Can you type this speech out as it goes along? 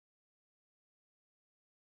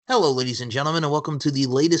Hello, ladies and gentlemen, and welcome to the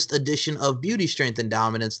latest edition of Beauty, Strength, and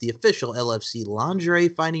Dominance, the official LFC Lingerie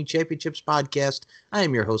Finding Championships podcast. I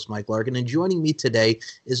am your host, Mike Larkin, and joining me today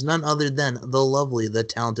is none other than the lovely, the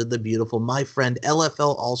talented, the beautiful, my friend,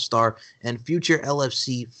 LFL All-Star and future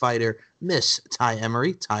LFC fighter, Miss Ty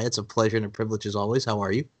Emery. Ty, it's a pleasure and a privilege as always. How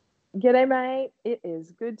are you? G'day, mate. It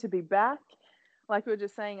is good to be back. Like we were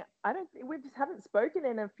just saying, we just haven't spoken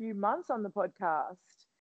in a few months on the podcast.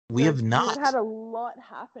 We So have we've had not. a lot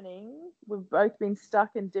happening. We've both been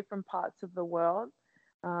stuck in different parts of the world.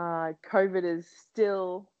 COVID is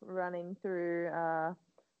still running through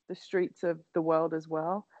the streets of the world as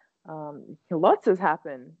well. Lots has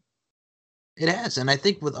happened. It has, and I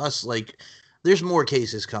think with us, there's more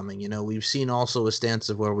cases coming. We've seen also a stance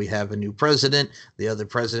of where we have a new president. The other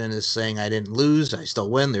president is saying, I didn't lose, I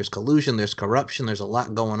still win. There's collusion, there's corruption, there's a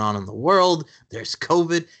lot going on in the world. There's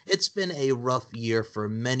COVID. It's been a rough year for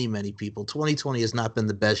many, many people. 2020 has not been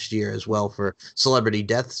the best year as well for celebrity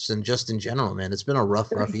deaths and just in general, man. It's been a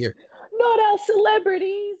rough, rough year. Not our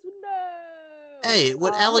celebrities, no. Hey,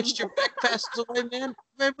 when Alex Trebek passes away, man,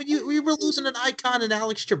 when we were losing an icon in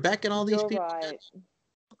Alex Trebek and all these You're people, right.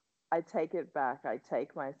 I take it back. I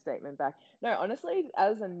take my statement back. No, honestly,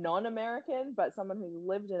 as a non-American, but someone who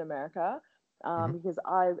lived in America, man. because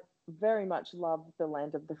I very much love the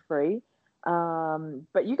land of the free.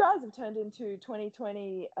 But you guys have turned into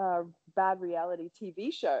 2020 bad reality TV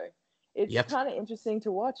show. It's Yep. kind of interesting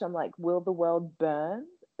to watch. I'm like, will the world burn?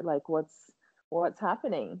 Like, what's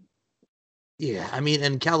happening? Yeah, I mean,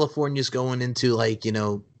 and California's going into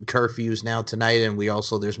curfews now tonight, and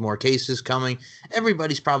there's more cases coming.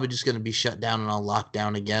 Everybody's probably just going to be shut down and on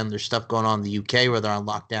lockdown again. There's stuff going on in the UK where they're on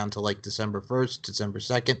lockdown till like December 1st, December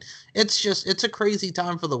 2nd. It's a crazy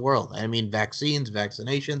time for the world. I mean, vaccines,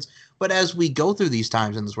 vaccinations, but as we go through these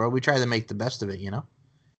times in this world, we try to make the best of it. Yeah,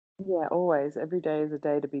 always. Every day is a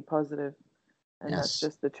day to be positive, and that's Yes.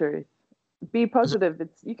 just the truth. Be positive.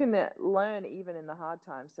 It's you can learn even in the hard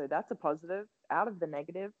times. So that's a positive out of the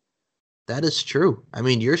negative. That is true. I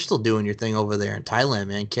mean, you're still doing your thing over there in Thailand,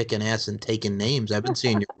 man, kicking ass and taking names. I've been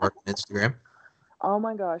seeing your work on Instagram. Oh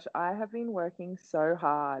my gosh, I have been working so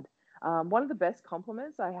hard. One of the best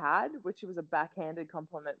compliments I had, which was a backhanded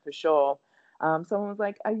compliment for sure. Someone was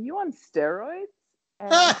like, "Are you on steroids?"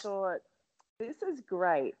 And I thought, this is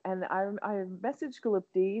great. And I messaged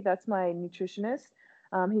Galupti, that's my nutritionist.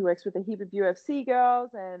 He works with a heap of UFC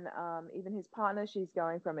girls, and even his partner, she's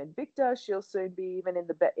going from Invicta. She'll soon be even in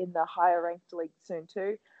the higher ranked league soon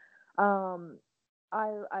too. Um,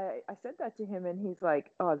 I said that to him, and he's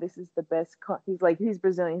like, "Oh, this is the best." He's like, he's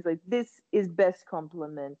Brazilian. He's like, "This is best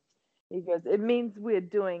compliment." He goes, "It means we're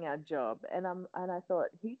doing our job," and I thought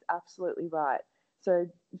he's absolutely right. So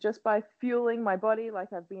just by fueling my body,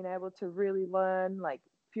 like I've been able to really learn, like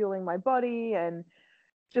fueling my body and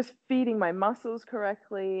just feeding my muscles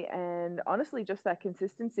correctly, and honestly, just that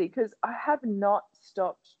consistency because I have not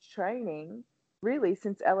stopped training really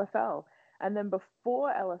since LFL. And then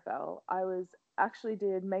before LFL, I was actually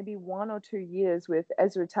did maybe 1 or 2 years with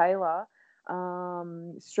Ezra Taylor,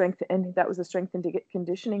 strength, and that was a strength and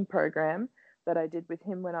conditioning program that I did with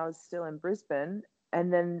him when I was still in Brisbane.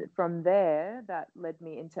 And then from there, that led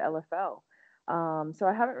me into LFL. So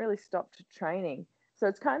I haven't really stopped training. So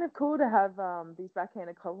it's kind of cool to have these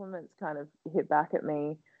backhanded compliments kind of hit back at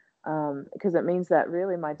me, because it means that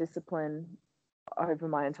really my discipline over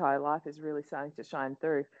my entire life is really starting to shine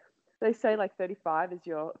through. They say like 35 is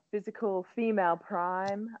your physical female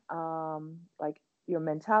prime, like your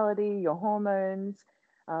mentality, your hormones,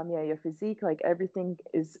 yeah, your physique, like everything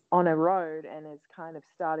is on a road and is kind of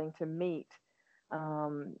starting to meet,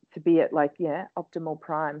 to be at like, yeah, optimal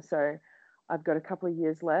prime. So I've got a couple of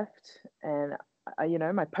years left, and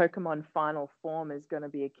my Pokemon final form is going to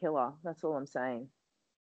be a killer. That's all I'm saying.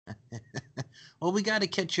 Well, we got to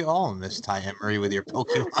catch you all in this Ty Emery with your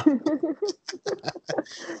Pokemon.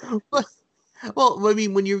 But, well, I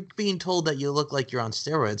mean, when you're being told that you look like you're on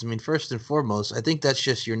steroids, I mean, first and foremost, I think that's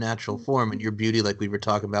just your natural form and your beauty, like we were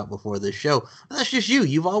talking about before this show. That's just you.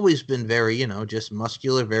 You've always been very, just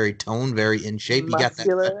muscular, very toned, very in shape. You got that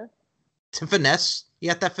Muscular. finesse. You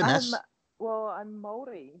got that I'm finesse. I'm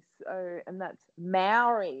Maori, so and that's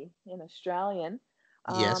Maori in Australian.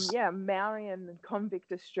 Yes. Yeah, Maori and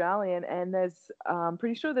convict Australian, and there's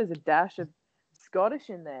pretty sure there's a dash of Scottish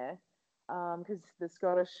in there, because the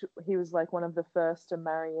Scottish, he was like one of the first to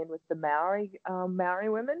marry in with the Maori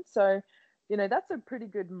women. So, that's a pretty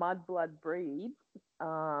good mudblood breed.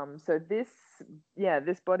 So this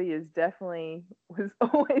body is definitely was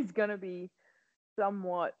always going to be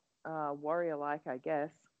somewhat warrior like, I guess.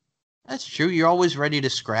 That's true. You're always ready to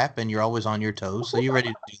scrap and you're always on your toes, so you're ready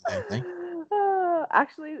to do that thing.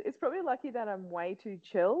 Actually, it's probably lucky that I'm way too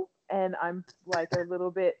chill and I'm like a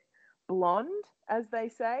little bit blonde, as they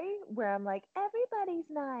say, where I'm like, everybody's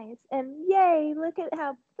nice and yay, look at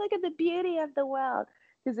the beauty of the world.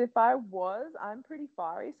 Because if I was, I'm pretty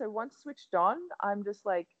fiery. So once switched on, I'm just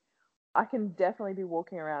like, I can definitely be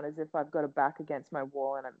walking around as if I've got a back against my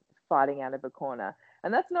wall and I'm fighting out of a corner.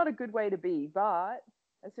 And that's not a good way to be. But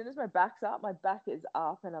as soon as my back's up, my back is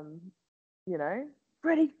up and I'm, you know,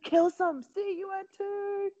 ready to kill some. See you at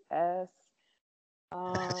 2. Yes.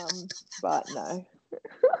 But no.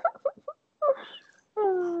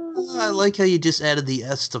 I like how you just added the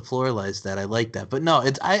S to pluralize that. I like that. But no,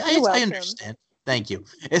 You're I welcome. understand. Thank you.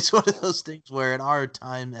 It's one of those things where in our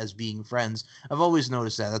time as being friends, I've always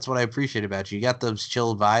noticed that. That's what I appreciate about you. You got those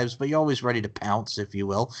chill vibes, but you're always ready to pounce, if you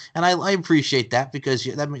will. And I appreciate that because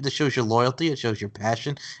that shows your loyalty. It shows your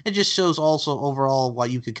passion. It just shows also overall why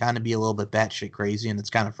you could kind of be a little bit batshit crazy, and it's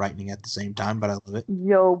kind of frightening at the same time, but I love it.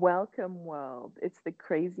 You're welcome, world. It's the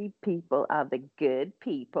crazy people are the good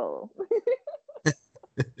people.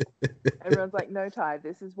 Everyone's like, no, Ty,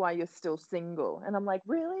 this is why you're still single. And I'm like,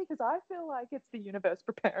 really? Because I feel like it's the universe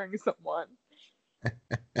preparing someone.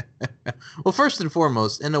 Well, first and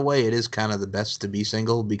foremost, in a way, it is kind of the best to be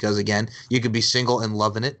single because, again, you could be single and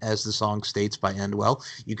loving it, as the song states by Endwell.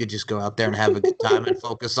 You could just go out there and have a good time and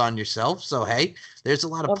focus on yourself. So, hey, there's a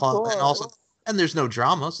lot of Of and also, course. and there's no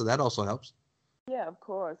drama, so that also helps. Yeah, of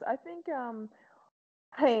course. I think,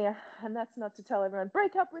 hey, and that's not to tell everyone,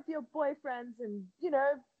 break up with your boyfriends and,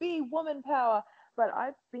 be woman power. But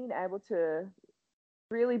I've been able to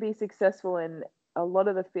really be successful in a lot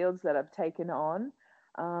of the fields that I've taken on.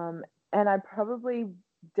 Um, and I probably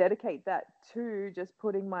dedicate that to just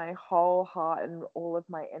putting my whole heart and all of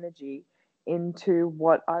my energy into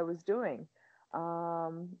what I was doing.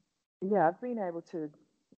 Um, yeah, I've been able to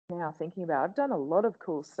now thinking about. I've done a lot of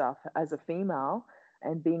cool stuff as a female,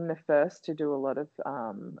 and being the first to do a lot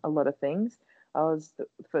of things. I was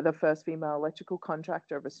for the first female electrical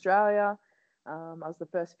contractor of Australia. I was the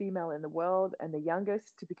first female in the world and the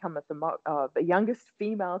youngest to become the youngest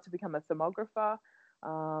female to become a thermographer.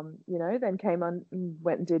 Then came on,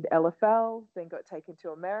 went and did LFL, then got taken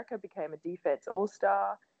to America, became a defense all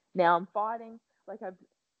star. Now I'm fighting. Like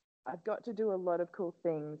I've got to do a lot of cool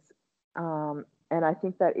things, and I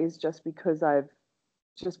think that is just because I've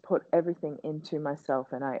just put everything into myself,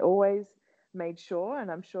 and I always made sure,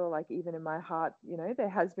 and I'm sure, like even in my heart,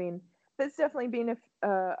 there's definitely been a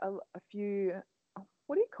few,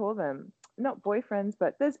 what do you call them? Not boyfriends,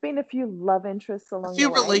 but there's been a few love interests A along the few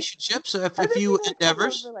way. relationships, a There's few been a couple of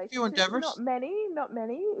endeavors, a few relationships, endeavors. not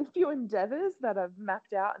many, a few endeavors that I've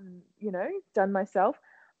mapped out and, done myself.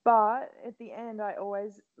 But at the end, I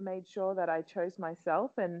always made sure that I chose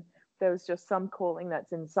myself. And there was just some calling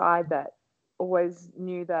that's inside that always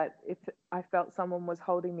knew that if I felt someone was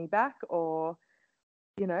holding me back or,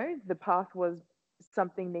 the path was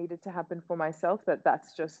something needed to happen for myself,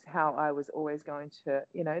 that's just how I was always going to,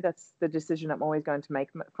 that's the decision I'm always going to make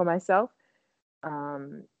for myself.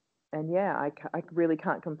 um, and yeah, I really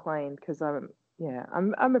can't complain because I'm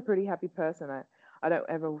a pretty happy person. I don't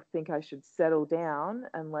ever think I should settle down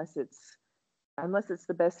unless it's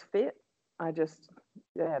the best fit. I just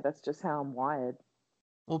Yeah, that's just how I'm wired.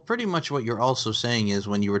 Well, pretty much what you're also saying is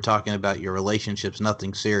when you were talking about your relationships,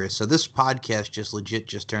 nothing serious. So this podcast just legit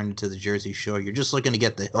just turned into the Jersey Shore. You're just looking to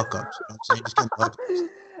get the hookups. You know what I'm saying? Just getting the hookups.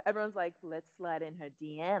 Everyone's like, let's slide in her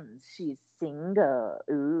DMs. She's single.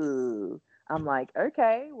 Ooh. I'm like,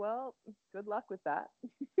 okay, well, good luck with that.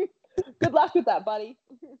 Good luck with that, buddy.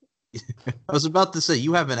 I was about to say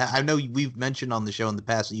you haven't. I know we've mentioned on the show in the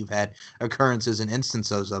past that you've had occurrences and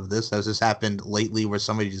instances of this. Has this happened lately where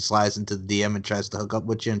somebody just slides into the DM and tries to hook up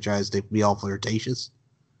with you and tries to be all flirtatious?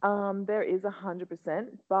 There is 100%,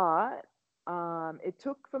 but it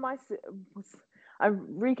took for I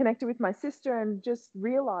reconnected with my sister and just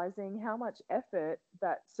realizing how much effort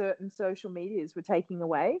that certain social medias were taking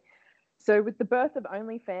away. So with the birth of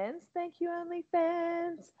OnlyFans, thank you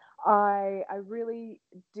OnlyFans, I really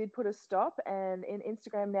did put a stop. And in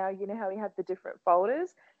Instagram now, you know how we have the different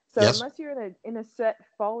folders. So Yes. unless you're in a set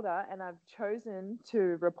folder and I've chosen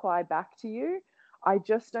to reply back to you, I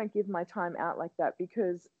just don't give my time out like that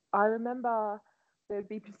because I remember there'd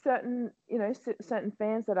be certain, certain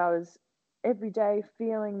fans that I was every day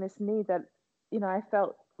feeling this need that, I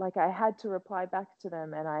felt like I had to reply back to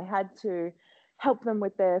them and I had to help them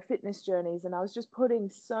with their fitness journeys. And I was just putting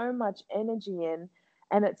so much energy in,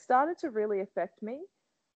 and it started to really affect me.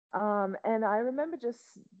 And I remember just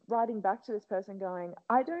writing back to this person going,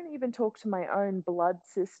 I don't even talk to my own blood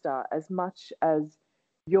sister as much as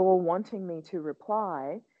you're wanting me to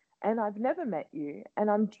reply. and I've never met you, and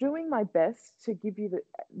I'm doing my best to give you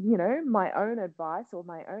my own advice or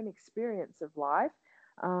my own experience of life.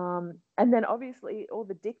 And then obviously all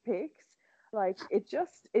the dick pics, like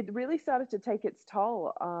it really started to take its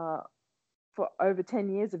toll for over 10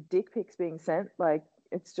 years of dick pics being sent. Like,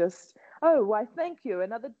 it's just, oh, why, thank you,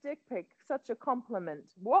 another dick pic, such a compliment.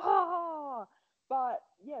 Whoa! But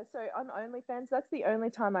yeah, so on OnlyFans, that's the only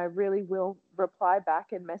time I really will reply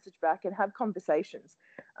back and message back and have conversations.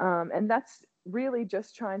 And that's really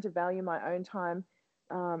just trying to value my own time,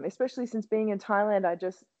 especially since being in Thailand.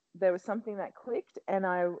 There was something that clicked, and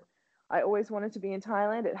I always wanted to be in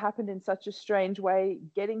Thailand. It happened in such a strange way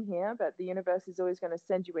getting here, but the universe is always going to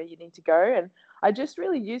send you where you need to go. And I just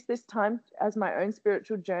really use this time as my own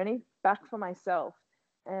spiritual journey back for myself.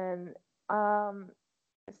 And I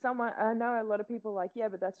know a lot of people are like, yeah,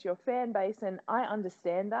 but that's your fan base, and I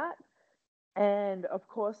understand that. And of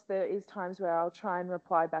course, there is times where I'll try and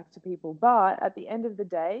reply back to people, but at the end of the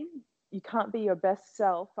day, you can't be your best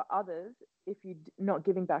self for others if you're not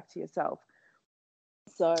giving back to yourself.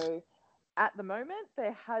 So at the moment,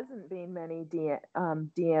 there hasn't been many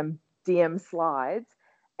DM slides,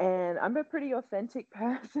 and I'm a pretty authentic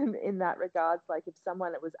person in that regards. Like, if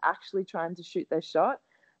someone was actually trying to shoot their shot,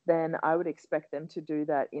 then I would expect them to do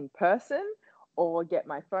that in person or get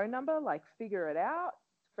my phone number, like figure it out,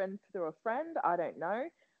 friend through a friend. I don't know,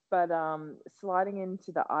 but sliding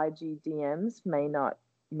into the IG DMs may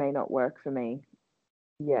not work for me.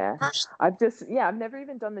 Yeah, I've never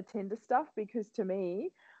even done the Tinder stuff, because to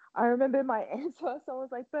me, I remember my answer, someone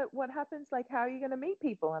was like, but what happens, like, how are you going to meet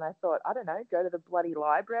people? And I thought, I don't know, go to the bloody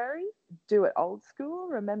library, do it old school,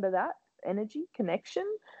 remember that energy, connection.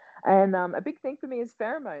 And a big thing for me is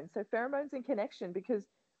pheromones. So pheromones and connection, because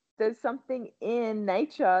there's something in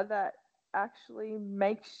nature that actually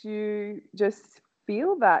makes you just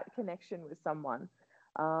feel that connection with someone.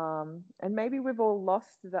 And maybe we've all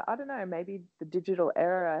lost I don't know, maybe the digital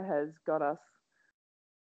era has got us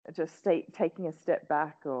just taking a step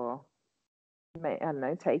back, or I don't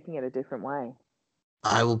know, taking it a different way.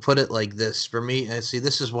 I will put it like this. For me, I see,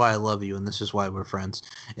 this is why I love you and this is why we're friends.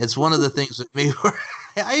 It's one of the things with me where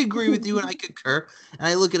I agree with you and I concur. And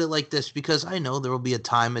I look at it like this because I know there will be a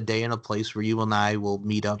time, a day, and a place where you and I will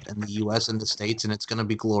meet up in the US and the States, and it's going to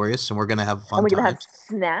be glorious and we're going to have And fun we're going to have times.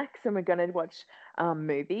 snacks, and we're going to watch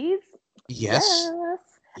movies. Yes. Yes.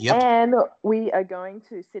 Yep. And we are going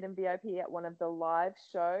to sit in VIP at one of the live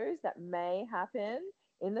shows that may happen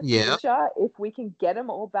in the Yeah. future. If we can get them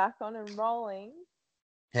all back on and rolling,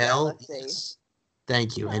 well, Hell let's see. yes.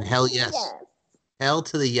 Thank you. And Hell hell yes. yes. Hell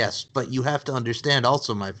to the yes, but you have to understand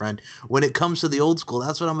also, my friend, when it comes to the old school,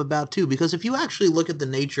 that's what I'm about too. Because if you actually look at the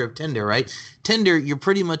nature of Tinder, right? Tinder, you're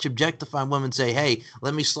pretty much objectifying women, say, hey,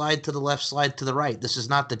 let me slide to the left, slide to the right. This is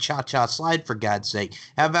not the cha-cha slide, for God's sake.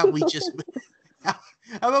 How about we just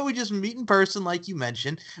how about we just meet in person, like you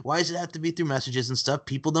mentioned? Why does it have to be through messages and stuff?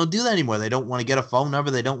 People don't do that anymore. They don't want to get a phone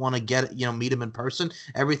number. They don't want to meet them in person.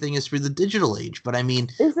 Everything is through the digital age. But I mean,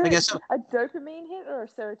 Is like I it said, a dopamine hit or a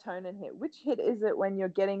serotonin hit? Which hit is it when you're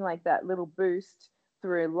getting like that little boost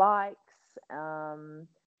through likes,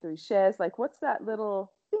 through shares? Like, what's that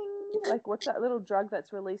little thing? Like, what's that little drug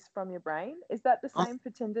that's released from your brain? Is that the same for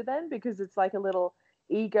Tinder then? Because it's like a little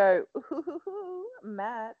ego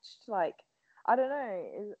matched. Like, I don't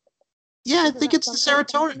know. yeah, I Isn't think that it's the something?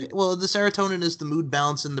 serotonin. Well, the serotonin is the mood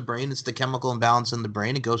balance in the brain. It's the chemical imbalance in the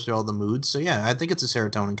brain. It goes through all the moods. So yeah, I think it's a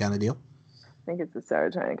serotonin kind of deal. I think it's a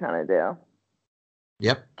serotonin kind of deal.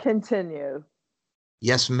 Yep. Continue.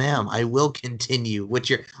 Yes, ma'am. I will continue.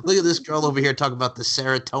 Look at this girl over here talking about the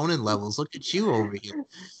serotonin levels. Look at you over here.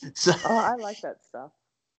 So Oh, I like that stuff.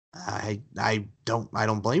 I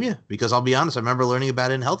don't blame you, because I'll be honest, I remember learning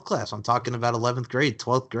about it in health class. I'm talking about 11th grade,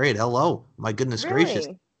 12th grade. Hello. My goodness gracious.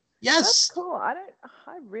 Really? That's Yes. cool. I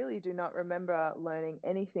really do not remember learning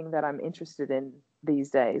anything that I'm interested in these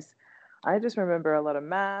days. I just remember a lot of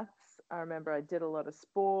maths. I remember I did a lot of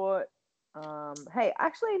sport. Hey,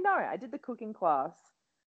 actually, no, I did the cooking class.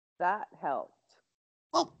 That helped.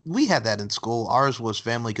 Well, we had that in school. Ours was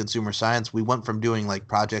family consumer science. We went from doing like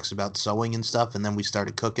projects about sewing and stuff, and then we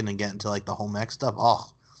started cooking and getting to like the home ec stuff.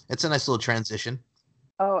 Oh, it's a nice little transition.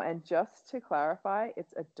 Oh, and just to clarify,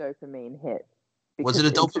 it's a dopamine hit Was it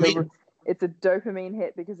because a dopamine? it's a dopamine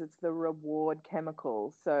hit because it's the reward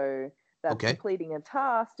chemical. So that's Okay. completing a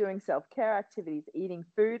task, doing self-care activities, eating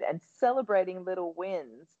food, and celebrating little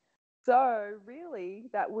wins. So really,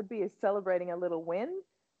 that would be a celebrating a little win,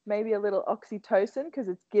 maybe a little oxytocin because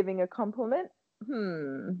it's giving a compliment.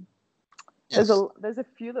 Hmm. Yes. There's a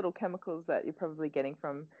few little chemicals that you're probably getting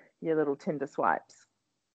from your little Tinder swipes.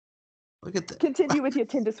 Look at that. Continue with your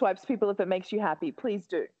Tinder swipes, people, if it makes you happy. Please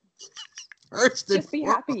do. First and Just be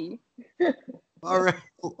foremost. happy. All right,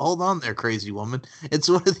 hold on there, crazy woman. It's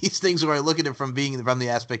one of these things where I look at it from the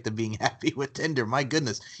aspect of being happy with Tinder. My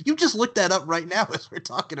goodness, you just looked that up right now as we're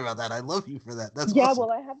talking about that. I love you for that. That's Yeah, awesome.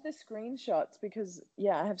 well, I have the screenshots because,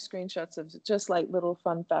 I have screenshots of just like little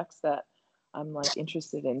fun facts that I'm like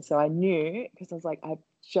interested in. So I knew because I was like, I've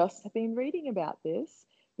just been reading about this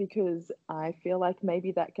because I feel like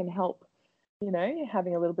maybe that can help,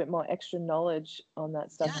 having a little bit more extra knowledge on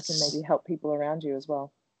that stuff can Yes. maybe help people around you as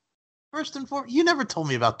well. First and foremost, you never told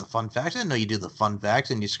me about the fun facts. I didn't know you do the fun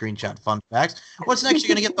facts and you screenshot fun facts. What's next? You're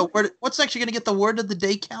gonna get the word. What's next? You're gonna get the word of the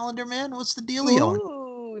day calendar, man. What's the dealio?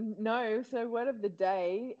 Ooh, no. So word of the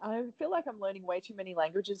day, I feel like I'm learning way too many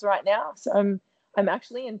languages right now. So I'm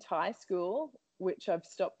actually in Thai school, which I've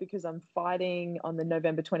stopped because I'm fighting on the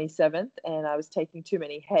November 27th and I was taking too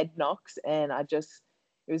many head knocks and it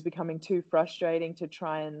was becoming too frustrating to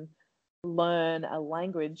try and learn a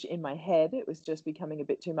language in my head. It was just becoming a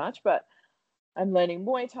bit too much, but I'm learning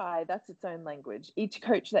Muay Thai. That's its own language. Each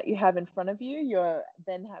coach that you have in front of you, you're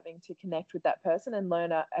then having to connect with that person and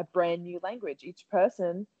learn a brand new language. Each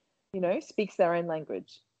person, speaks their own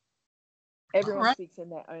language. All Everyone right. speaks in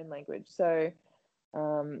their own language. So, I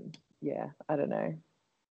don't know.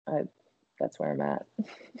 That's where I'm at.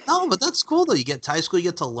 No, but that's cool though. You get Thai school, you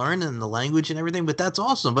get to learn and the language and everything. But that's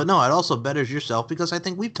awesome. But no, it also betters yourself because I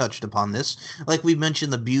think we've touched upon this. Like we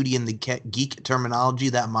mentioned the beauty and the geek terminology,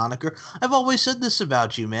 that moniker. I've always said this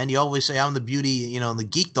about you, man. You always say I'm the beauty, and the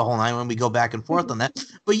geek the whole night when we go back and forth on that.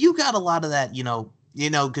 But you got a lot of that,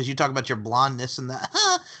 because you talk about your blondness and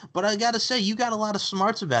that. But I got to say, you got a lot of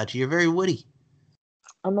smarts about you. You're very witty.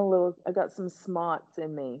 I got some smarts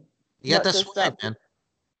in me. You got Not that just swag, man.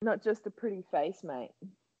 not just a pretty face, mate.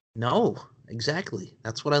 No, exactly.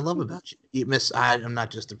 That's what I love about you. I'm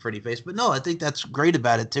not just a pretty face, but no, I think that's great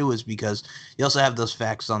about it too, is because you also have those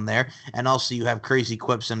facts on there, and also you have crazy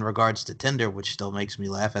quips in regards to Tinder, which still makes me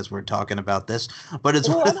laugh as we're talking about this. But it's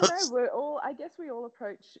Well, one I of don't know. those. I guess we all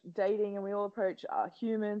approach dating and we all approach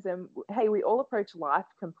humans and hey, we all approach life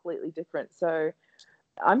completely different. So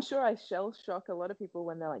I'm sure I shell shock a lot of people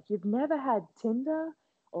when they're like, you've never had Tinder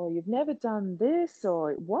or you've never done this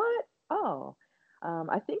or what? Oh,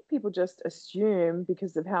 I think people just assume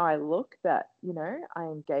because of how I look that, I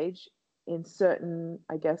engage in certain,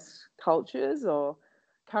 I guess, cultures or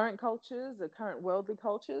current worldly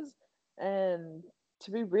cultures. And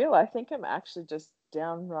to be real, I think I'm actually just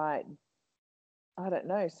downright, I don't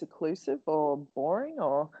know, seclusive or boring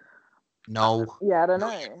or No, yeah, I don't no,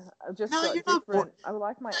 know. I've just no, got you're not. different. I would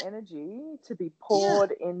like my energy to be Yeah,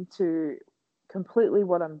 poured into completely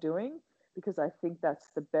what I'm doing because I think that's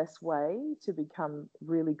the best way to become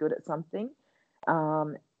really good at something,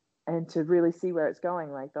 um, and to really see where it's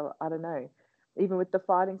going. Like I don't know, even with the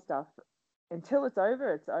fighting stuff, until it's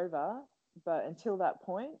over, it's over. But until that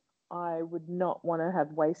point, I would not want to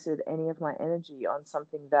have wasted any of my energy on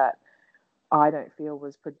something that I don't feel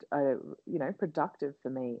was, productive for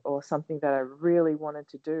me or something that I really wanted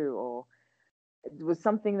to do or it was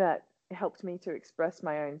something that helped me to express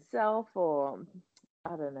my own self or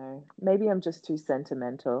I don't know. Maybe I'm just too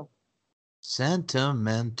sentimental.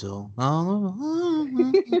 sentimental.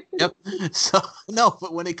 Oh, yep. So no,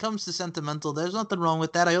 but when it comes to sentimental, there's nothing wrong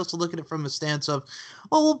with that. I also look at it from a stance of,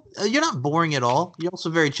 well, you're not boring at all. You're also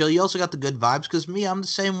very chill. You also got the good vibes. Because me, I'm the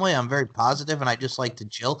same way. I'm very positive, and I just like to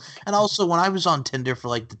chill. And also, when I was on Tinder for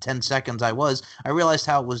like the 10 seconds I realized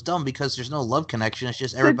how it was done because there's no love connection. It's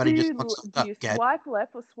just So do everybody just wants you to do you get. swipe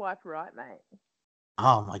left or swipe right, mate?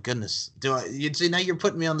 Oh my goodness! Do I? You see now you're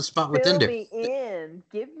putting me on the spot with Fill Tinder. me in.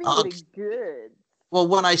 Give me the Okay. goods. Well,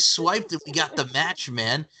 when I swiped it, we got the match,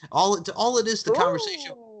 man. All it is, the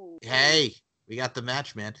conversation. Ooh. Hey, we got the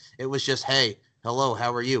match, man. It was just, hey, hello,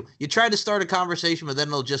 how are you? You try to start a conversation, but then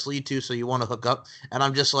it'll just lead to so you want to hook up. And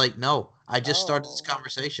I'm just like, no, I just started this Oh.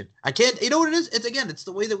 conversation. I can't. You know what it is? It's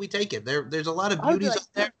the way that we take it. There's a lot of I was beauties out like,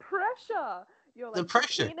 there. the pressure. You're The like, the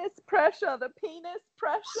pressure, penis pressure, the penis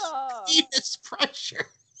pressure. penis pressure.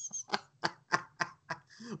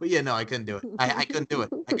 But yeah, no, I couldn't do it. I couldn't do it.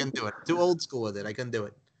 I couldn't do it. Too old school with it. I couldn't do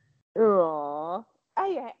it. Aw.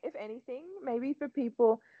 Hey, if anything, maybe for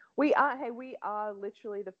people, we are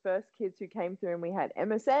literally the first kids who came through and we had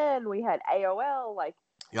MSN, we had AOL, like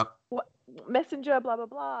Yep. what Messenger, blah, blah,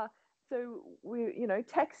 blah. So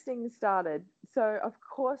texting started. So of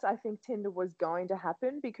course I think Tinder was going to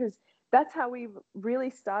happen because that's how we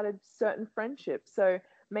really started certain friendships. So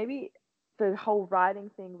maybe the whole writing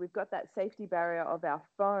thing, we've got that safety barrier of our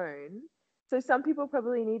phone. So some people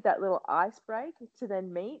probably need that little ice break to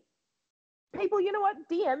then meet people. You know what?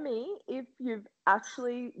 DM me if you've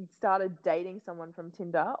actually started dating someone from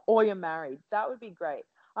Tinder or you're married. That would be great.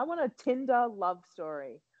 I want a Tinder love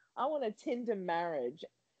story. I want a Tinder marriage.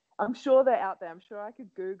 I'm sure they're out there. I'm sure I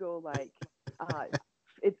could Google like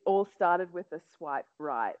it all started with a swipe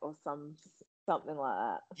right or something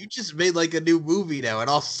like You just made like a new movie now. It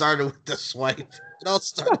all started with the swipe. It all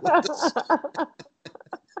started with the swipe. that.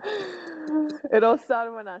 It all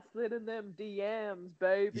started when I slid in them DMs,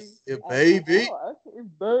 baby. Yeah, I was like, baby. oh, okay,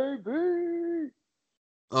 baby.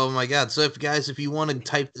 Oh my God. So if you want to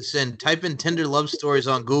type this in, type in Tinder love stories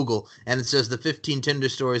on Google and it says the 15 Tinder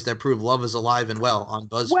stories that prove love is alive and well on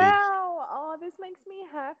BuzzFeed. Wow. Oh, this makes me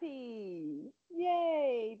happy.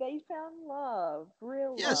 Yay. They found love,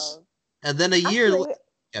 real Yes. love. And then a year Actually,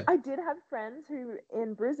 yeah, I did have friends who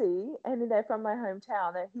in Brizzy, and they're from my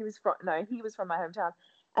hometown. That he was from my hometown,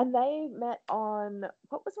 and they met on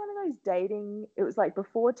what was one of those dating? It was like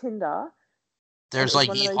before Tinder, and it there's was like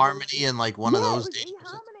one of those. eHarmony and like one of Yeah, it those was dating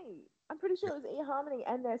sites. eHarmony. I'm pretty sure it was eHarmony,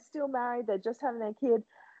 and they're still married. They're just having their kid,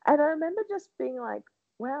 and I remember just being like,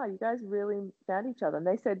 "Wow, you guys really found each other." And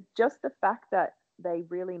they said just the fact that they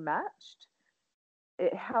really matched,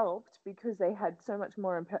 it helped because they had so much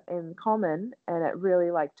more in common, and it really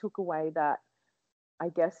like took away that, I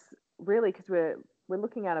guess, really, because we're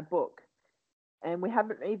looking at a book and we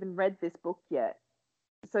haven't even read this book yet.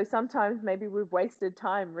 So sometimes maybe we've wasted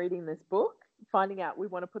time reading this book, finding out we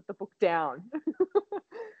want to put the book down.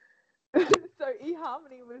 So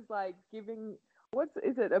eHarmony was like giving, what's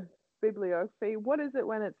is it, a bibliography? What is it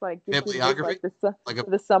when it's like gives you just Bibliography. like Like a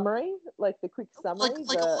the summary, like the quick summary,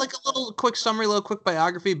 the like a little quick summary, little quick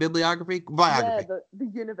biography. yeah, the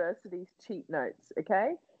university's cheat notes.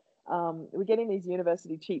 Okay, we're getting these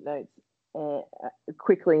university cheat notes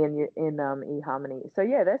quickly in eHarmony. So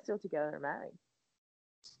yeah, they're still together and married.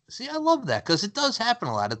 See, I love that because it does happen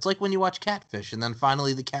a lot. It's like when you watch Catfish, and then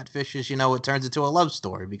finally the catfishes, you know, it turns into a love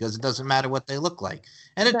story because it doesn't matter what they look like,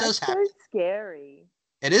 and it does That's so happen. scary,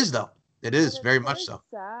 It is though. It is and it's very so much so.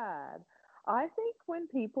 sad. I think when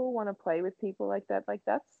people want to play with people like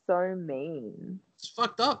that's so mean. It's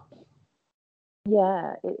fucked up.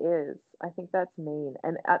 Yeah, it is. I think that's mean.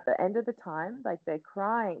 And at the end of the time, like they're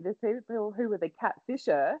crying. There's people who were the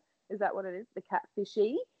catfisher. Is that what it is? The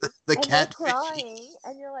catfishy? The And they're catfishy. crying,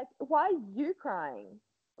 and you're like, why are you crying?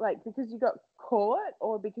 Like, because you got caught,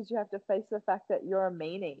 or because you have to face the fact that you're a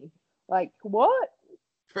meanie? Like, what?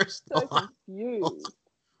 First, So hold confused.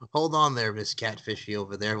 hold on there, Miss Catfishy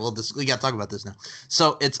over there. We got to talk about this now.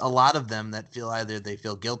 So it's a lot of them that feel either they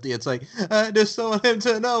feel guilty. It's like I just don't want him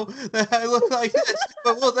to know that I look like this,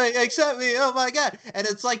 but will they accept me? Oh my God! And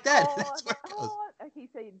it's like that. Oh, That's where it goes. okay.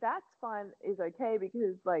 So that's fine, is okay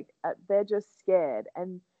because like they're just scared,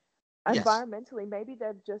 and Yes. environmentally, maybe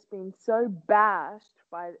they've just been so bashed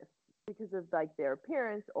by because of like their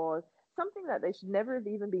appearance or something that they should never have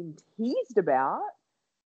even been teased about,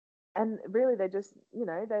 and really they're just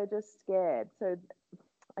scared. So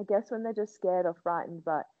I guess when they're just scared or frightened,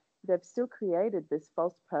 but they've still created this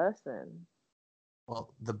false person.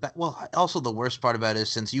 Also the worst part about it is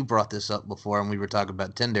since you brought this up before and we were talking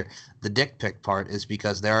about Tinder, the dick pic part is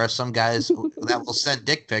because there are some guys that will send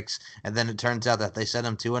dick pics and then it turns out that they sent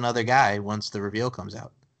them to another guy once the reveal comes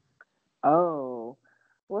out. Oh,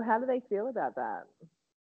 well, how do they feel about that?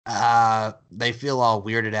 They feel all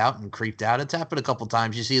weirded out and creeped out. It's happened a couple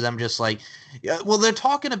times. You see them just like, yeah, well, they're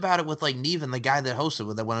talking about it with like Neven, the guy that hosted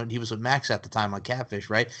with it when he was with Max at the time on Catfish,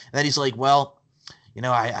 right? And then he's like, well, you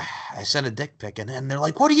know, I sent a dick pic, and then they're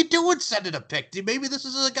like, "What are you doing sending a pic? Maybe this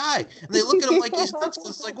is a guy." And they look at him like he's nuts.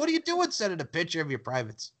 It's like, "What are you doing sending a picture of your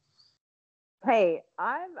privates?" Hey,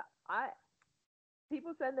 I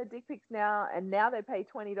people send their dick pics now, and now they pay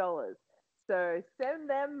 $20. So send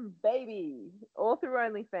them, baby, all through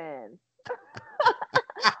OnlyFans.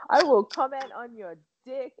 I will comment on your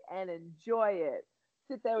dick and enjoy it.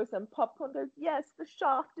 Sit there with some popcorn. Goes, yes, the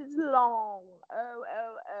shaft is long. Oh,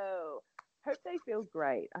 oh, oh. Hope they feel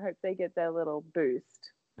great. I hope they get their little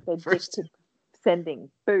boost. Their dick First, pic sending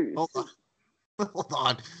boost. hold on, hold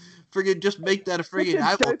on. Friggin' just make that a Get your friggin'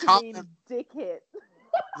 I will dopamine comment. dick hit.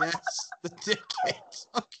 Yes, the dick hit.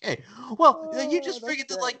 Okay. Well, you Oh, just that's friggin'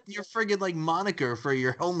 did great. like your friggin' like moniker for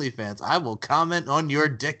your OnlyFans. I will comment on your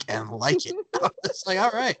dick and like it. It's like, all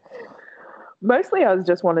right. Mostly, I was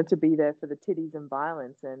just wanted to be there for the titties and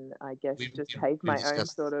violence, and I guess just paved We've my own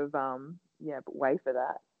discussed. sort of way for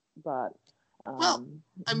that. But Well, um,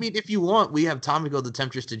 I mean, if you want, we have Tomiko the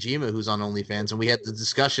Temptress Tajima who's on OnlyFans, and we had the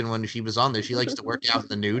discussion when she was on there. She likes to work out in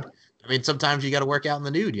the nude. I mean, sometimes you got to work out in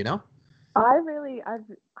the nude, you know? I've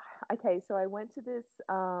okay. So I went to this.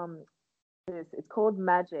 It's called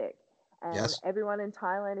Magic, and Yes. everyone in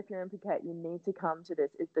Thailand, if you're in Phuket, you need to come to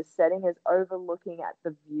this. The setting is overlooking at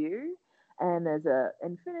the view, and there's a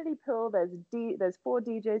infinity pool. There's four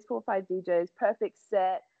DJs, 4 or 5 DJs, perfect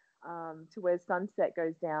set to where sunset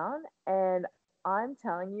goes down. And I'm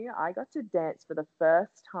telling you, I got to dance for the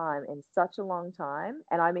first time in such a long time,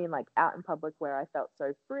 and I mean like out in public where I felt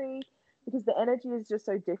so free because the energy is just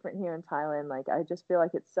so different here in Thailand. Like I just feel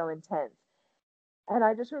like it's so intense. And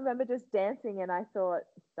I just remember just dancing, and I thought,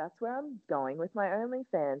 that's where I'm going with my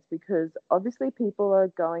OnlyFans because obviously people are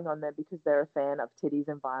going on there because they're a fan of titties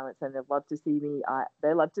and violence, and they love to see me.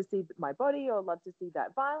 They love to see my body or love to see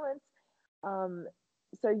that violence. Um,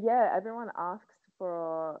 so yeah, everyone asks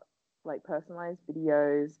for like personalized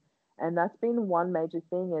videos, and that's been one major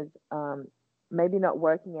thing is maybe not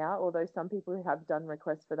working out. Although some people have done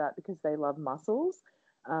requests for that because they love muscles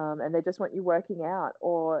and they just want you working out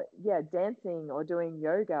or yeah dancing or doing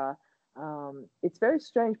yoga. It's very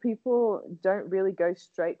strange, people don't really go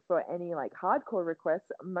straight for any like hardcore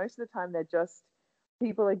requests. Most of the time they're just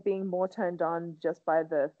people like being more turned on just by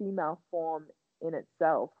the female form in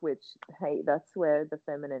itself, which hey, that's where the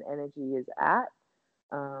feminine energy is at.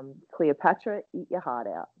 Cleopatra, eat your heart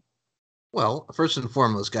out. Well, first and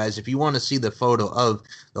foremost, guys, if you want to see the photo of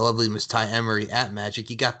the lovely Miss Ty Emery at Magic,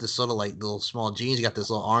 you got this little like little small jeans, you got this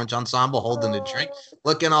little orange ensemble holding the drink, Oh,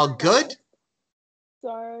 looking all so good. nice,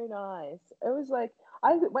 so nice. It was like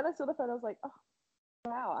I when I saw the photo, I was like, oh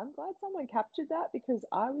wow, I'm glad someone captured that because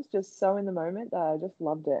I was just so in the moment that I just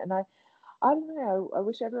loved it. And I don't know, I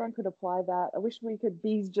wish everyone could apply that. I wish we could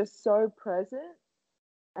be just so present.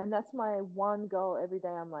 And that's my one goal every day.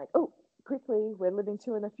 I'm like, oh, quickly, we're living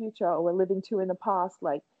too in the future or we're living too in the past.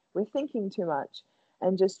 Like, we're thinking too much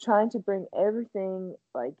and just trying to bring everything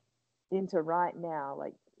like into right now.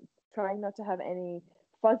 Like, trying not to have any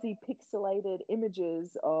fuzzy pixelated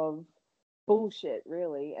images of bullshit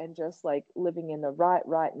really and just like living in the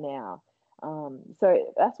right now.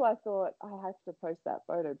 So that's why I thought I have to post that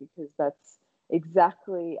photo because that's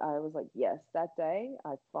exactly I was like, yes, that day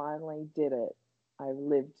I finally did it. I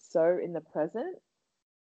lived so in the present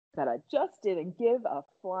that I just didn't give a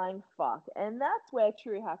flying fuck, and that's where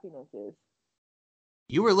true happiness is.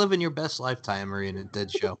 You were living your best life, Ty Emery, and it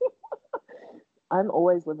did show. I'm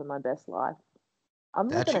always living my best life. I'm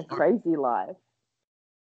That living you a are. crazy life.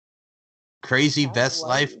 Crazy I don't best love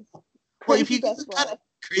life. you. Well, if Crazy you best could kind life. of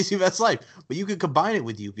crazy best life, but you could combine it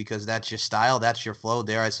with you because that's your style, that's your flow.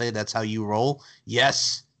 Dare I say, that's how you roll.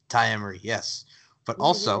 Yes, Ty Emery, yes. But Yeah, you're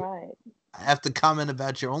also, right. I have to comment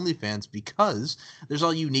about your OnlyFans because there's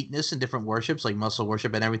all uniqueness and different worships, like muscle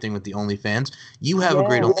worship and everything with the OnlyFans. You have a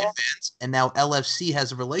great Yeah. OnlyFans, and now LFC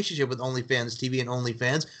has a relationship with OnlyFans TV and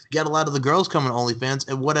OnlyFans. You got a lot of the girls coming to OnlyFans,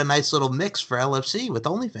 and what a nice little mix for LFC with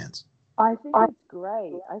OnlyFans. I think it's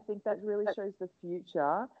great. I think that really shows the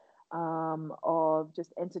future of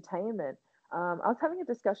just entertainment. I was having a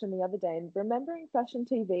discussion the other day and remembering fashion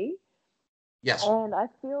TV, Yes. and I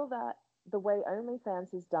feel that the way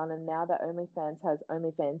OnlyFans is done, and now that OnlyFans has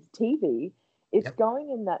OnlyFans TV, it's Yep.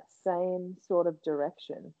 going in that same sort of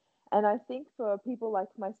direction. And I think for people like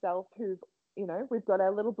myself who've, we've got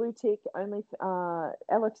our little blue tick, only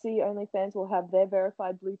LFC OnlyFans will have their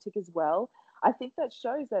verified blue tick as well. I think that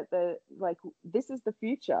shows that this is the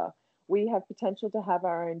future. We have potential to have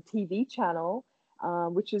our own TV channel,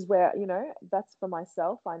 which is where, that's for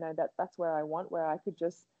myself. I know that that's where I want, where I could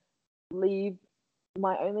just leave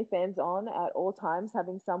my OnlyFans on at all times,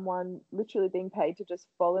 having someone literally being paid to just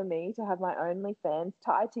follow me to have my OnlyFans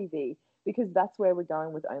Thai TV, because that's where we're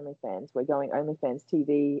going with OnlyFans. We're going OnlyFans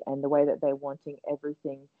TV, and the way that they're wanting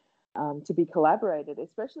everything to be collaborated,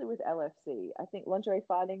 especially with LFC. I think Lingerie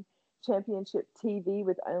Fighting Championship TV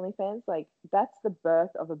with OnlyFans, like that's the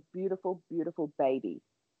birth of a beautiful, beautiful baby.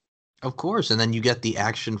 Of course, and then you get the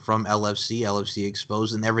action from LFC, LFC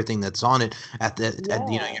Exposed, and everything that's on it at your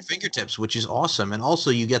Yeah. fingertips, which is awesome. And also,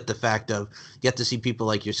 you get the fact of get to see people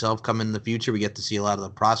like yourself come in the future. We get to see a lot of the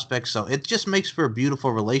prospects, so it just makes for a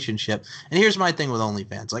beautiful relationship. And here's my thing with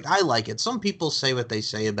OnlyFans: like I like it. Some people say what they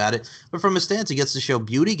say about it, but from a stance, it gets to show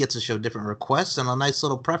beauty, gets to show different requests, and a nice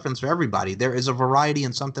little preference for everybody. There is a variety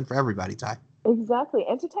and something for everybody, Ty. Exactly.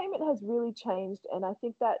 Entertainment has really changed, and I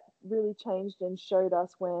think that really changed and showed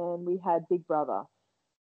us when we had Big Brother.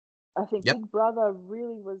 I think Yep. Big Brother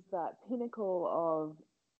really was that pinnacle of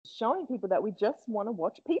showing people that we just want to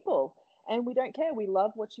watch people and we don't care. We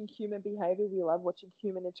love watching human behavior, we love watching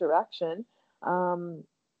human interaction.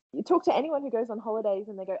 You talk to anyone who goes on holidays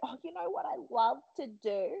and they go, oh, you know what I love to do?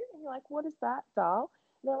 And you're like, what is that, doll?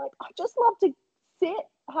 And they're like, I just love to sit,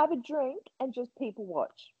 have a drink, and just people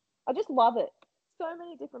watch. I just love it. So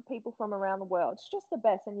many different people from around the world. It's just the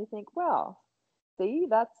best. And you think, wow, see,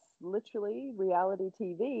 that's literally reality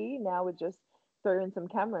TV. Now we just throw in some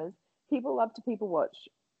cameras. People love to people watch.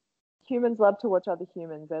 Humans love to watch other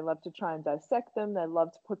humans. They love to try and dissect them. They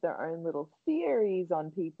love to put their own little theories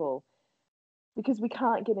on people because we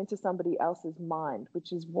can't get into somebody else's mind,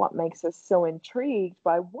 which is what makes us so intrigued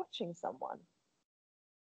by watching someone.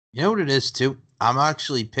 You know what it is too? I'm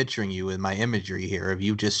actually picturing you in my imagery here of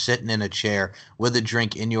you just sitting in a chair with a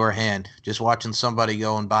drink in your hand, just watching somebody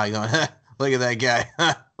going by, going, "Look at that guy!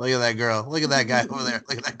 Look at that girl! Look at that guy over there!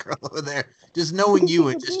 Look at that girl over there!" Just knowing Because you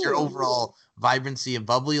and people just your do. overall vibrancy and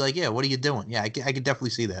bubbly, like, yeah, what are you doing? Yeah, I could definitely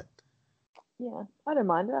see that. Yeah, I don't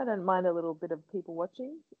mind it. I don't mind a little bit of people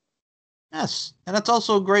watching. Yes, and that's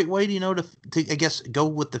also a great way to I guess go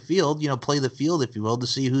with the field, play the field if you will, to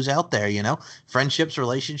see who's out there. Friendships,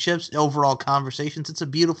 relationships, overall conversations. It's a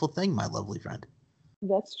beautiful thing, my lovely friend.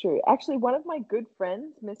 That's true. Actually, one of my good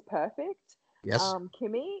friends, Miss Perfect, Yes.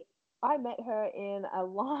 Kimmy, I met her in a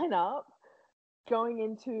lineup going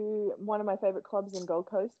into one of my favorite clubs in Gold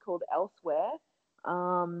Coast called Elsewhere.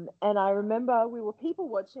 And I remember we were people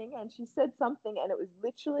watching, and she said something, and it was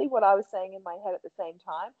literally what I was saying in my head at the same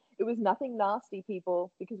time. It was nothing nasty,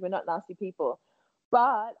 people, because we're not nasty people.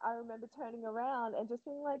 But I remember turning around and just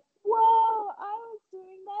being like, whoa, I was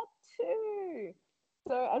doing that too.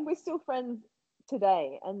 So, and we're still friends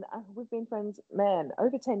today. And we've been friends, man,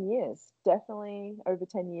 over 10 years, definitely over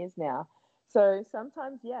 10 years now. So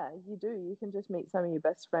sometimes, yeah, you do. You can just meet some of your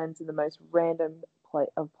best friends in the most random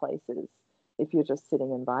of places if you're just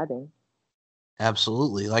sitting and vibing.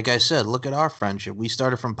 Absolutely. Like I said, look at our friendship. We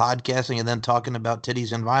started from podcasting and then talking about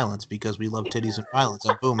titties and violence because we love titties and violence.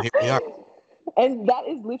 And boom, here we are. And that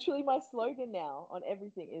is literally my slogan now on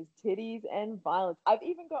everything is titties and violence. I've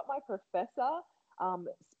even got my professor,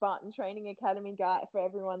 Spartan Training Academy guy for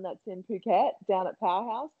everyone that's in Phuket down at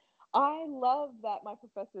Powerhouse. I love that my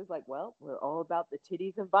professor is like, well, we're all about the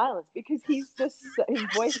titties and violence because he's just his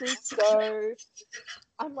voice is so.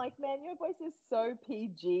 I'm like, man, your voice is so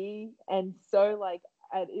PG and so like,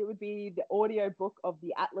 it would be the audio book of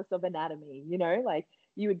the Atlas of Anatomy, like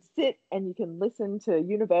you would sit and you can listen to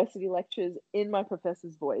university lectures in my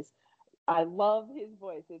professor's voice. I love his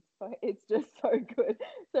voice. It's just so good.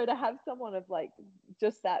 So to have someone of like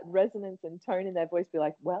just that resonance and tone in their voice be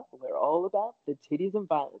like, well, we're all about the titties and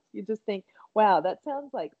violence. You just think, wow, that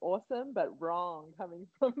sounds like awesome, but wrong coming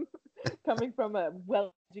from coming from a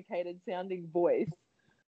well-educated sounding voice.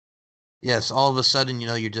 Yes, all of a sudden,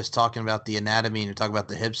 you're just talking about the anatomy and you're talking about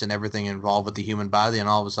the hips and everything involved with the human body. And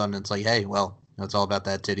all of a sudden, it's like, hey, well, it's all about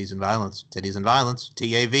that titties and violence. Titties and violence.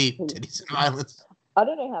 TAV. Titties and violence. I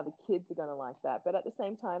don't know how the kids are going to like that, but at the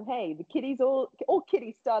same time, hey, the kitties all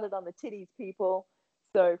kitties started on the titties, people.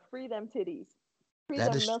 So free them titties, free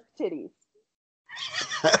That them is milk titties.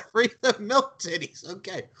 free the milk titties.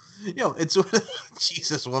 Okay. It's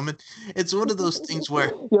Jesus, woman. It's one of those things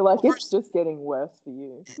where You're like, it's first, just getting worse for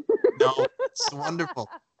you. no, it's wonderful.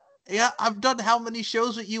 Yeah, I've done how many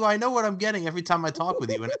shows with you? I know what I'm getting every time I talk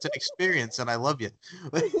with you, and it's an experience, and I love you.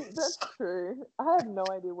 That's true. I have no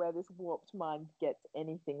idea where this warped mind gets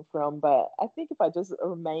anything from, but I think if I just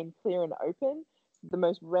remain clear and open, the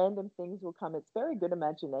most random things will come. It's very good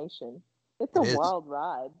imagination. It's It a is. wild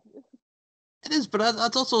ride. It is, but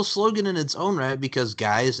that's also a slogan in its own right because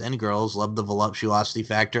guys and girls love the voluptuosity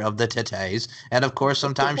factor of the titties, and of course, The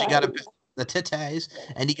sometimes you gotta titties. the titties,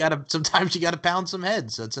 and sometimes you gotta pound some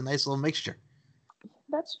heads. So it's a nice little mixture.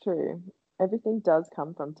 That's true. Everything does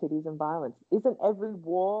come from titties and violence. Isn't every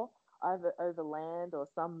war over land or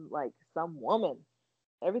some woman?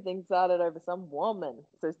 Everything started over some woman.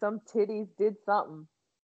 So some titties did something.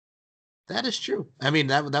 That is true. I mean,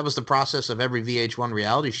 that was the process of every VH1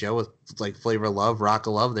 reality show with like Flavor of Love, Rock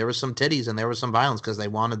of Love. There was some titties and there was some violence because they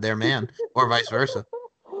wanted their man, or vice versa.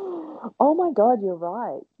 Oh my God, you're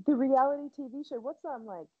right. The reality TV show, what's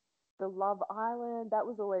like the Love Island? There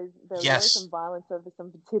was always Yes, some violence over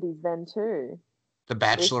some titties then too. The If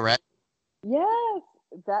Bachelorette. yes,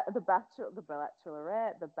 that the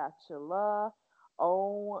Bachelorette, the Bachelor.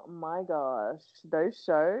 Oh my gosh, those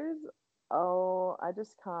shows. Oh, I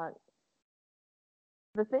just can't.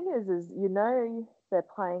 The thing is they're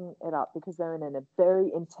playing it up because they're in a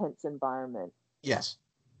very intense environment. Yes,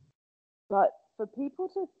 But for people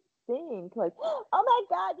to think like, oh my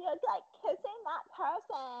God, you're like kissing that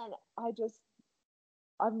person.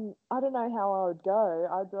 I don't know how I would go.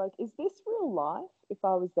 I'd be like, is this real life? If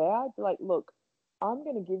I was there, I'd be like, look, I'm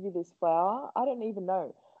gonna give you this flower. I don't even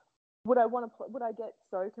know. Would I get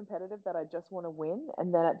so competitive that I just want to win,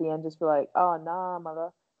 and then at the end just be like, oh nah, mother,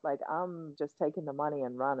 like I'm just taking the money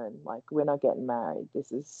and running. Like we're not getting married. This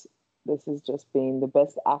has just been the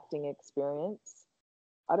best acting experience.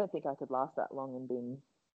 I don't think I could last that long in being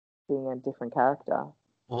a different character.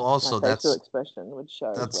 well, My also facial expression would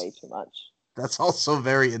show way that's too much. That's also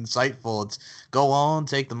very insightful. It's go on,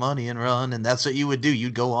 take the money and run, and that's what you would do.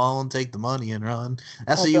 You'd go on, take the money and run.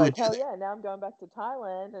 That's what I'd be you like, would do. hell yeah, now I'm going back to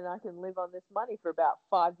Thailand and I can live on this money for about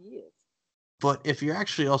 5 years. But if you're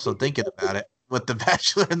actually also thinking about it, with the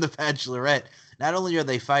Bachelor and the Bachelorette, not only are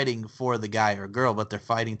they fighting for the guy or girl, but they're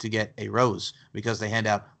fighting to get a rose because they hand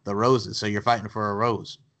out the roses. So you're fighting for a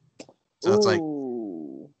rose. So it's like,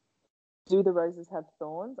 Ooh. Do the roses have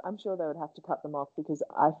thorns? I'm sure they would have to cut them off because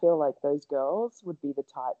I feel like those girls would be the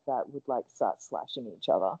type that would like start slashing each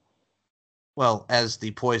other. well, as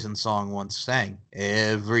the Poison song once sang,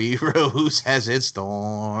 every rose has its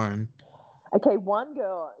thorn. Okay, one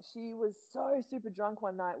girl, she was so super drunk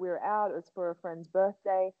one night. We were out, it was for a friend's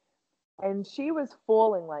birthday, and she was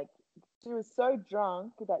falling like she was so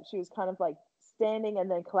drunk that she was kind of like standing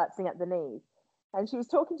and then collapsing at the knees. And she was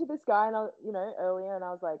talking to this guy, and earlier, and I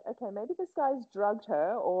was like, okay, maybe this guy's drugged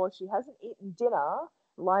her, or she hasn't eaten dinner,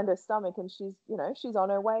 lined her stomach, and she's on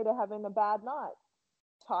her way to having a bad night.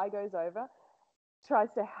 Ty goes over, tries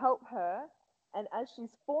to help her, and as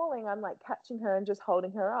she's falling, I'm like catching her and just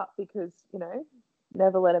holding her up because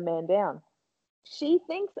never let a man down. She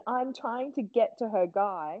thinks I'm trying to get to her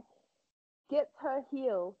guy, gets her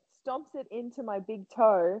heel, stomps it into my big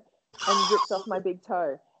toe, and rips off my big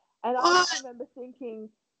toe. And I What? just remember thinking,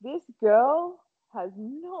 this girl has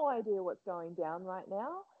no idea what's going down right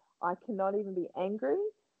now. I cannot even be angry.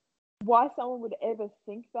 Why someone would ever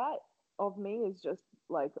think that of me is just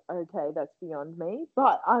like, okay, that's beyond me.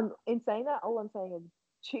 But in saying that, all I'm saying is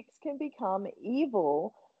chicks can become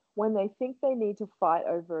evil when they think they need to fight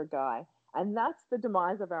over a guy. And that's the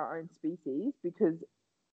demise of our own species because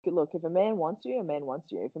look, if a man wants you, a man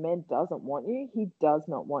wants you. If a man doesn't want you, he does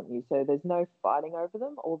not want you. So there's no fighting over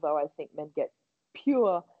them. Although I think men get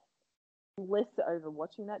pure bliss over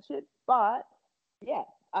watching that shit. But yeah,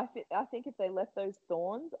 I think if they left those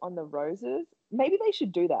thorns on the roses, maybe they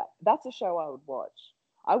should do that. That's a show I would watch.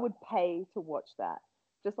 I would pay to watch that.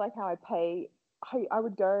 Just like how I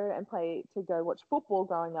would go and pay to go watch football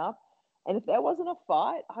growing up. And if there wasn't a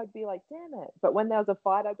fight, I'd be like, damn it. But when there was a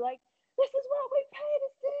fight, I'd be like, this is what we pay to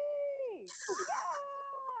see.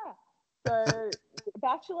 Yeah. So,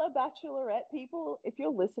 Bachelorette people, if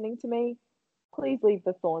you're listening to me, please leave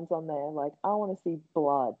the thorns on there. Like, I want to see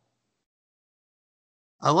blood.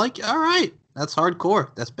 I like, all right. That's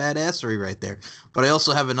hardcore. That's badassery right there. But I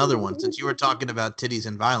also have another one. Since you were talking about titties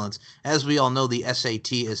and violence, as we all know, the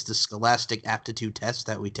SAT is the Scholastic Aptitude Test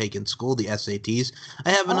that we take in school, the SATs.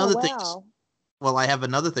 I have Oh, another thing. wow. Well, I have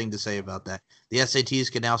another thing to say about that. The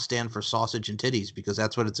SATs can now stand for sausage and titties because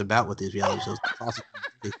that's what it's about with these reality shows. Sausage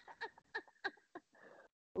and titties.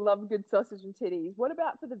 Love good sausage and titties. What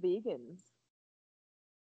about for the vegans?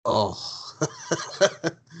 Oh.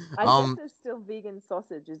 I guess um. there's still vegan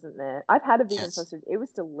sausage, isn't there? I've had a vegan Yes. sausage. It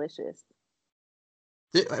was delicious.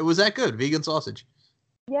 Was that good? Vegan sausage.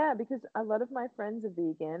 Yeah, because a lot of my friends are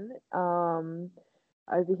vegan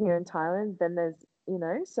over here in Thailand. Then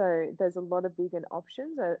so there's a lot of vegan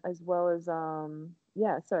options as well as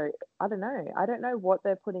yeah. So I don't know. I don't know what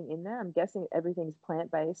they're putting in there. I'm guessing everything's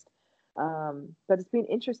plant-based. But it's been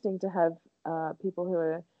interesting to have people who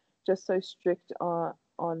are just so strict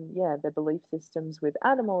on yeah their belief systems with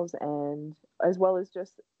animals, and as well as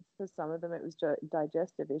just for some of them it was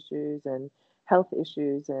digestive issues and health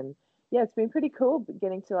issues. And yeah, it's been pretty cool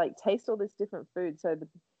getting to like taste all this different food. So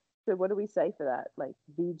what do we say for that? Like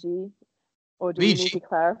VG, or do we need to VG.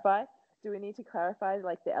 clarify? Do we need to clarify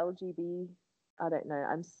like the LGB? I don't know.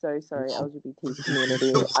 I'm so sorry, LGBT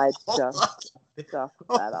community. I just stuffed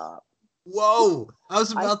that up. Whoa! I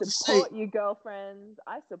was I about to say. support you, girlfriends.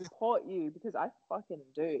 I support you because I fucking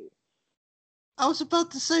do. I was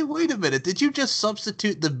about to say. Wait a minute! Did you just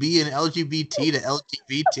substitute the B in LGBT to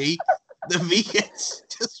LGBT? The vegans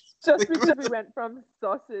just. Just because we went from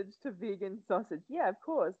sausage to vegan sausage. Yeah, of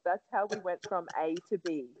course. That's how we went from A to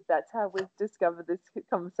B. That's how we've discovered this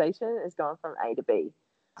conversation has gone from A to B.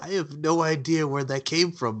 I have no idea where that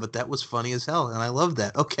came from, but that was funny as hell, and I love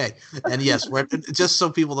that. Okay, and yes, we're just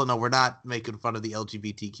so people don't know, we're not making fun of the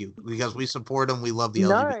LGBTQ because we support them. We love the LGBT.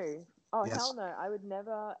 No. Oh, hell Yes, no. I would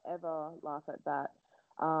never, ever laugh at that.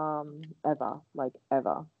 Ever. Like,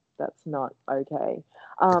 ever. That's not okay.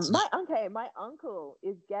 it's not. My uncle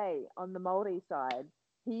is gay on the Maori side.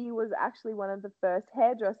 He was actually one of the first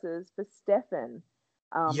hairdressers for Stefan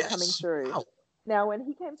coming Yes. through. Wow. Now, when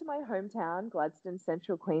he came to my hometown, Gladstone,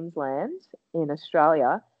 Central Queensland, in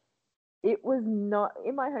Australia, it was not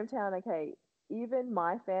in my hometown. Okay, even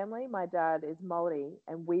my family, my dad is Maori,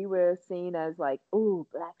 and we were seen as like, oh,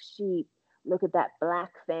 black sheep. Look at that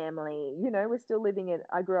black family. We're still living in.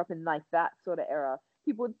 I grew up in like that sort of era.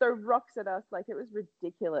 People would throw rocks at us like it was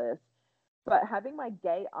ridiculous. But having my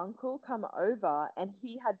gay uncle come over, and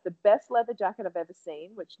he had the best leather jacket I've ever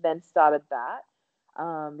seen, which then started that,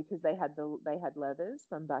 because they had leathers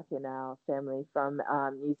from back in our family from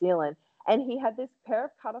New Zealand, and he had this pair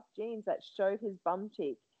of cut off jeans that showed his bum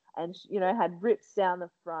cheek, and had rips down the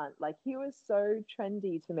front. Like, he was so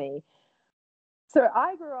trendy to me. So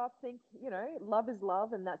I grew up thinking, love is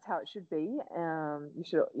love, and that's how it should be. You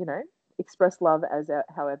should, express love as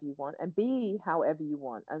however you want, and be however you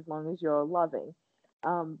want, as long as you're loving.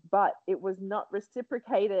 But it was not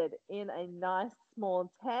reciprocated in a nice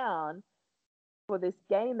small town for this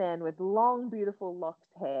gay man with long, beautiful locked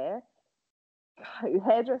hair,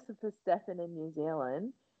 hairdresser for Stefan in New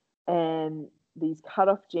Zealand, and these cut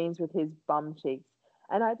off jeans with his bum cheeks.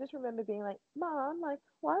 And I just remember being like, Mom, like,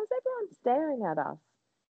 why was everyone staring at us?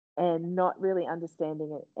 And not really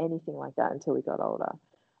understanding anything like that until we got older.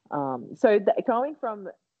 So going from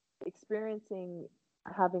experiencing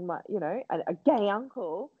having my, a gay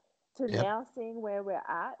uncle to Yep. now seeing where we're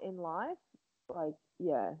at in life, like,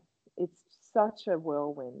 yeah, it's such a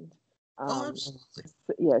whirlwind. Oh, absolutely.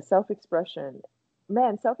 Yeah, self-expression.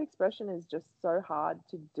 Man, self-expression is just so hard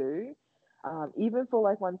to do. Even for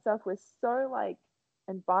like oneself, we're so like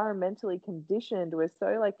environmentally conditioned. We're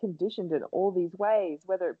so like conditioned in all these ways,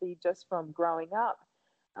 whether it be just from growing up,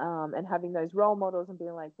 and having those role models and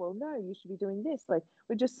being like, well, no, you should be doing this. Like,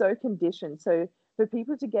 we're just so conditioned. So for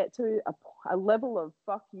people to get to a level of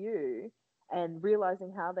fuck you and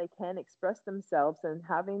realizing how they can express themselves and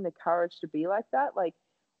having the courage to be like that, like,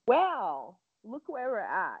 wow, look where we're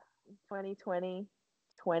at. 2020,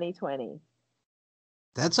 2020.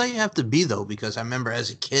 That's how you have to be, though, because I remember as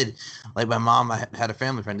a kid, like my mom, I had a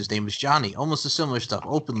family friend. His name was Johnny. Almost a similar stuff,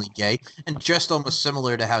 openly gay, and dressed almost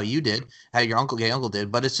similar to how you did, how your gay uncle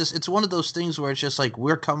did. But it's one of those things where it's just like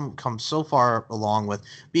we're come so far along with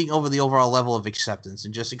being over the overall level of acceptance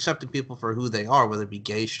and just accepting people for who they are, whether it be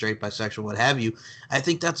gay, straight, bisexual, what have you. I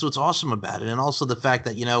think that's what's awesome about it, and also the fact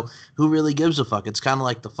that who really gives a fuck. It's kind of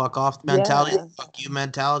like the fuck off mentality, Yeah. the fuck you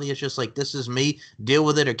mentality. It's just like this is me, deal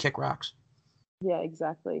with it or kick rocks. Yeah,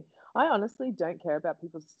 exactly. I honestly don't care about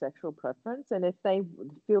people's sexual preference. And if they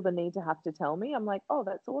feel the need to have to tell me, I'm like, oh,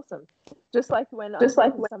 that's awesome. Just like when I'm Just like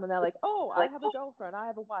talking to someone, they're like, oh, I have a girlfriend, I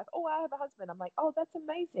have a wife, oh, I have a husband. I'm like, oh, that's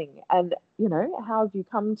amazing. And, how have you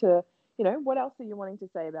come to, what else are you wanting to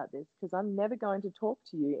say about this? Because I'm never going to talk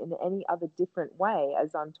to you in any other different way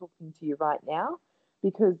as I'm talking to you right now,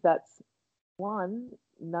 because that's one,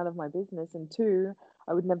 none of my business. And two,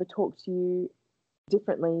 I would never talk to you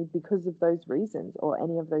differently because of those reasons or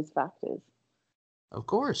any of those factors. Of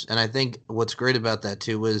course. And I think what's great about that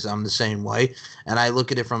too is I'm the same way. And I look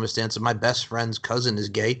at it from a stance of my best friend's cousin is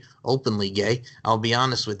gay, openly gay. I'll be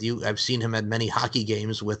honest with you. I've seen him at many hockey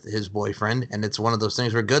games with his boyfriend, and it's one of those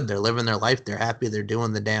things where good. They're living their life. They're happy. They're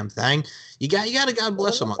doing the damn thing. You got to God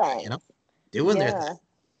bless Doing the them on that. things. Doing their thing.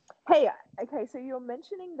 Yeah. Hey, okay, so you're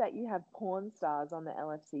mentioning that you have porn stars on the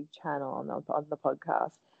LFC channel on the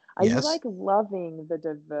podcast. Are you Yes. like loving the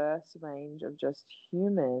diverse range of just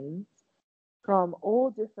humans from all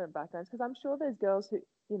different backgrounds? Because I'm sure there's girls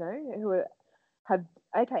have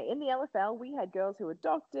okay, in the LFL we had girls who were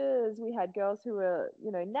doctors, we had girls who were,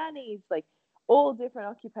 nannies, like all different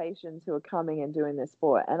occupations who are coming and doing this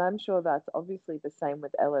sport. And I'm sure that's obviously the same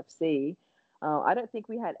with LFC. I don't think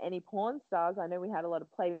we had any porn stars. I know we had a lot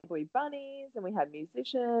of Playboy bunnies and we had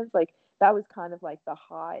musicians. Like, that was kind of like the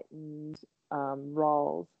heightened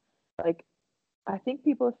roles. Like, I think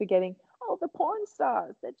people are forgetting, oh, the porn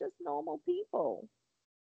stars, they're just normal people.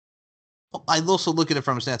 I also look at it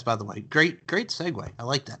from a stance, by the way. Great segue. I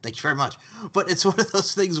like that. Thank you very much. But it's one of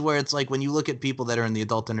those things where it's like when you look at people that are in the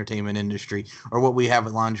adult entertainment industry or what we have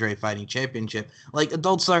at Lingerie Fighting Championship, like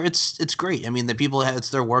adults are, it's great. I mean, the people, it's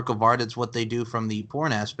their work of art. It's what they do from the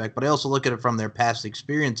porn aspect. But I also look at it from their past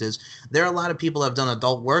experiences. There are a lot of people that have done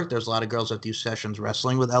adult work. There's a lot of girls that do sessions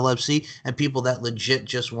wrestling with LFC and people that legit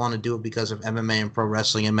just want to do it because of MMA and pro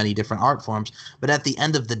wrestling and many different art forms. But at the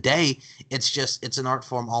end of the day, it's an art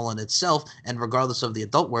form all in itself. And regardless of the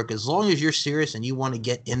adult work, as long as you're serious and you want to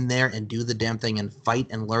get in there and do the damn thing and fight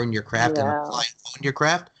and learn your craft and apply Yeah. on your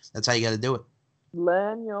craft, that's how you got to do it.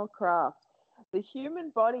 Learn your craft. The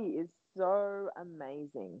human body is so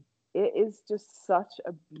amazing. It is just such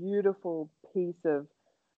a beautiful piece of,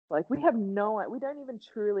 like, we don't even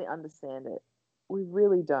truly understand it. We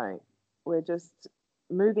really don't. We're just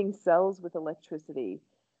moving cells with electricity.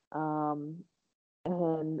 Um,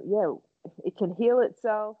 and yeah, it can heal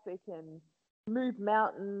itself, it can move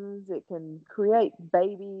mountains, it can create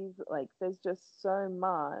babies. Like, there's just so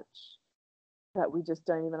much that we just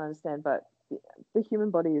don't even understand. But the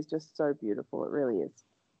human body is just so beautiful. It really is.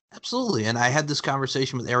 Absolutely. And I had this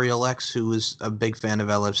conversation with Ariel X, who is a big fan of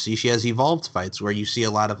LFC. She has Evolved fights where you see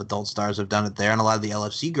a lot of adult stars have done it there, and a lot of the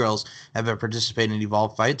LFC girls have participated in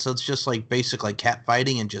Evolved fights. So it's just like basic like cat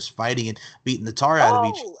fighting and just fighting and beating the tar out of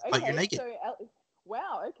each other, Oh, but you're okay. naked.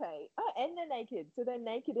 Wow, okay. Oh, and they're naked. So they're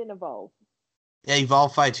naked in Evolve. Yeah,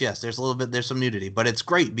 Evolved fights, yes. There's some nudity, but it's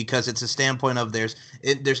great because it's a standpoint of there's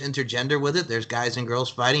intergender with it. There's guys and girls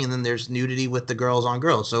fighting, and then there's nudity with the girls on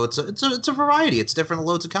girls. So it's a variety. It's different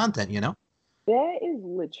loads of content, you know. There is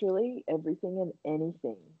literally everything and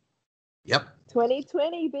anything. Yep.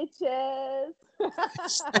 2020, bitches.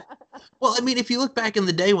 Well, I mean, if you look back in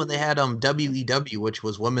the day when they had WEW, which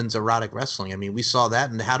was women's erotic wrestling, I mean, we saw that.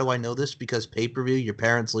 And how do I know this? Because pay-per-view, your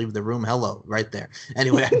parents leave the room. Hello, right there.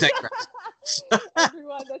 Anyway, I digress.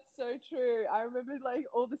 Everyone, that's so true. I remember like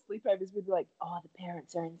all the sleepovers would be like, oh, the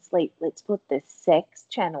parents are in sleep. Let's put the sex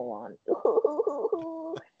channel on.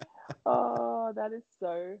 Oh, that is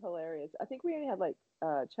so hilarious. I think we only had like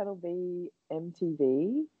Channel V,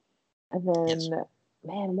 MTV, and Yes. then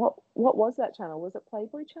man, what was that channel? Was it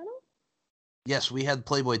Playboy Channel? Yes, we had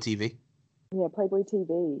Playboy TV. Yeah, Playboy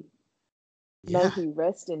TV. May Yeah, he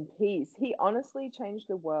rest in peace. He honestly changed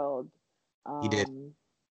the world. he did. Um,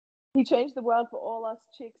 he changed the world for all us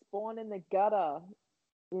chicks born in the gutter.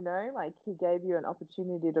 You know, like he gave you an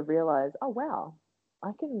opportunity to realize, oh wow,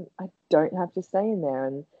 I don't have to stay in there,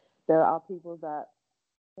 and there are people that,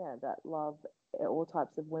 yeah, that love all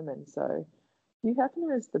types of women. So Hugh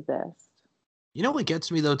Hefner is the best. You know what gets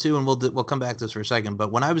me though too, and we'll come back to this for a second. But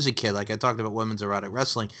when I was a kid, like I talked about women's erotic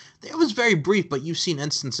wrestling, it was very brief. But you've seen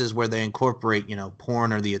instances where they incorporate,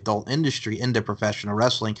 porn or the adult industry into professional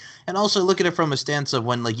wrestling, and also look at it from a stance of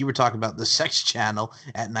when, like you were talking about the sex channel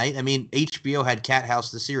at night. I mean, HBO had Cat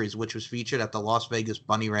House the series, which was featured at the Las Vegas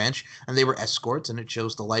Bunny Ranch, and they were escorts, and it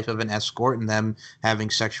shows the life of an escort and them having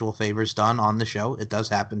sexual favors done on the show. It does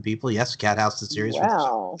happen, people. Yes, Cat House the series for those.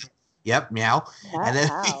 Wow, Yep, meow. And Cat then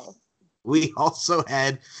House. we also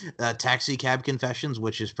had Taxi Cab Confessions,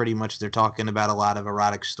 which is pretty much they're talking about a lot of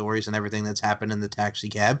erotic stories and everything that's happened in the taxi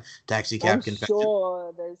cab. Taxi I'm Cab Confessions.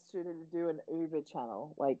 sure they should do an Uber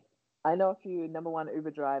channel. Like I know a few number one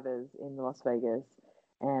Uber drivers in Las Vegas,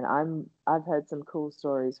 and I've heard some cool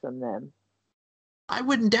stories from them. I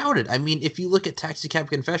wouldn't doubt it. I mean, if you look at Taxi Cab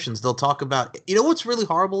Confessions, they'll talk about. You know what's really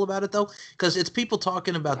horrible about it though, because it's people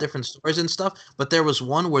talking about different stories and stuff. But there was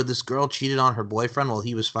one where this girl cheated on her boyfriend while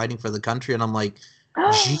he was fighting for the country, and I'm like,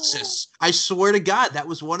 Jesus! I swear to God, that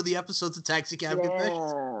was one of the episodes of Taxi Cab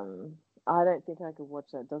Confessions. Damn. I don't think I could watch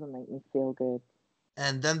that. It doesn't make me feel good.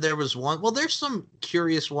 And then there was one. Well, there's some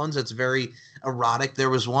curious ones that's very erotic. There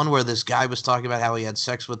was one where this guy was talking about how he had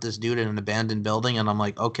sex with this dude in an abandoned building, and I'm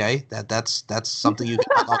like, okay, that's something you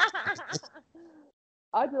can talk.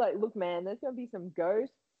 I'd be like, look, man, there's gonna be some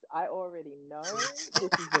ghosts. I already know. This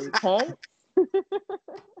is intense.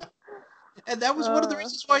 And that was one of the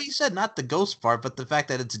reasons why he said not the ghost part, but the fact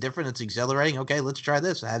that it's different, it's exhilarating. Okay, let's try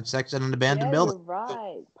this. Have sex in an abandoned Yeah, you're building.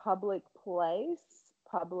 right. Public place,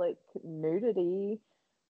 public nudity,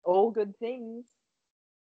 all good things.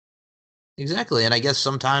 Exactly. And I guess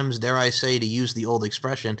sometimes, dare I say, to use the old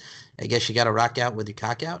expression, I guess you got to rock out with your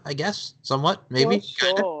cock out. I guess somewhat, For maybe.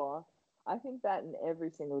 sure. I think that in every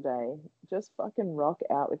single day. Just fucking rock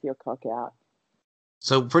out with your cock out.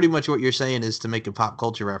 So pretty much what you're saying is to make a pop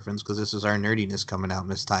culture reference because this is our nerdiness coming out,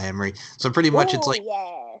 Miss Ty Emery. So pretty much it's Oh like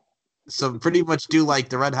yeah. so pretty much do like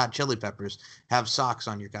the Red Hot Chili Peppers, have socks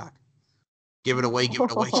on your cock. Give it away, give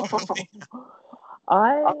it away, give it away.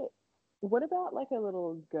 I what about like a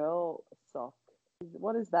little girl sock?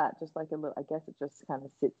 What is that? Just like a little I guess it just kind of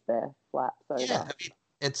sits there, flaps Yeah, over. I mean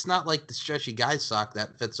it's not like the stretchy guy's sock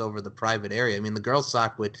that fits over the private area. I mean the girl's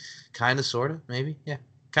sock would kind of, sort of, maybe, yeah,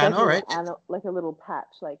 kind Like of, a all little right. like a little patch,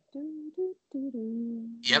 like do do do do.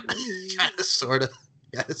 Yep, Do. kind of, sort of,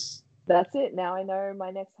 yes. That's it. Now I know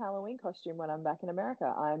my next Halloween costume when I'm back in America.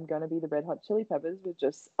 I'm going to be the Red Hot Chili Peppers with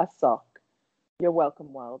just a sock. You're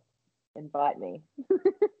welcome, world. Invite me.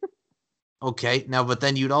 Okay, now, but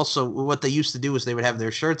then you'd also, what they used to do is they would have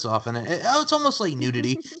their shirts off, and it's almost like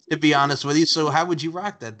nudity, to be honest with you. So how would you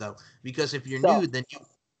rock that though? Because if you're nude, then Socks you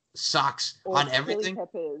socks or on chili everything.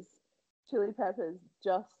 peppers. Chili peppers,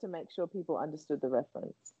 just to make sure people understood the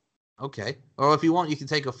reference. Okay, or if you want, you can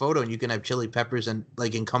take a photo and you can have chili peppers and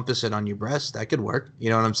like encompass it on your breast. That could work. You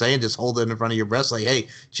know what I'm saying? Just hold it in front of your breast, like, hey,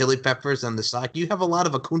 chili peppers and the sock. You have a lot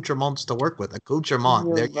of accoutrements to work with. Accoutrement.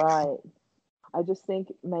 You're There you go. right. I just think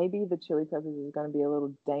maybe the chili peppers is going to be a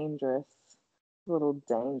little dangerous. A little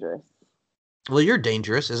dangerous. Well, you're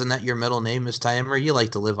dangerous. Isn't that your middle name, Miss Timer? You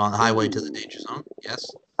like to live on highway to the danger zone. Yes.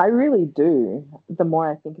 I really do. The more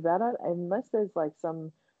I think about it, unless there's like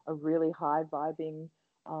a really high vibing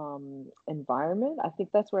environment, I think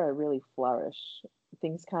that's where I really flourish.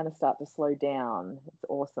 Things kind of start to slow down. It's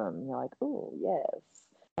awesome. You're like, oh, yes.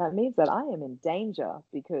 That means that I am in danger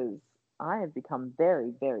because I have become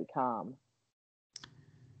very, very calm.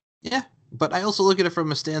 Yeah, but I also look at it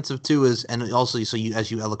from a stance of too is, and also so you,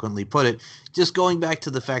 as you eloquently put it, just going back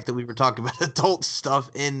to the fact that we were talking about adult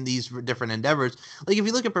stuff in these different endeavors. Like if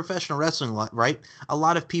you look at professional wrestling, right, a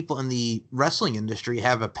lot of people in the wrestling industry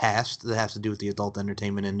have a past that has to do with the adult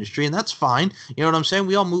entertainment industry, and that's fine. You know what I'm saying?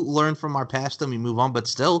 We all learn from our past and we move on, but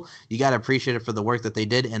still, you got to appreciate it for the work that they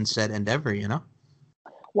did in said endeavor. You know?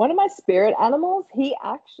 One of my spirit animals, he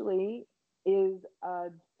actually is a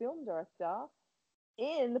film director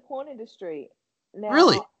in the porn industry.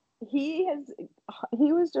 Really? Now, he has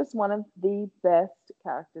he was just one of the best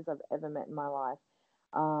characters I've ever met in my life.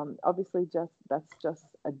 Obviously, just that's just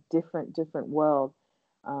a different world.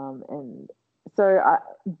 And so,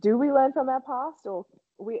 do we learn from our past, or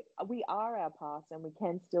we are our past, and we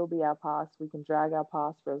can still be our past. We can drag our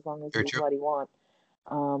past for as long as Very we true. bloody want.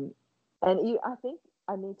 Um, and I think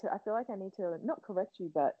I need to. I feel like I need to not correct you,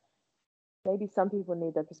 but maybe some people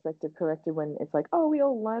need their perspective corrected when it's like, oh, we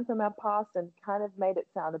all learn from our past, and kind of made it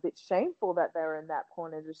sound a bit shameful that they were in that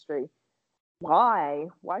porn industry. Why?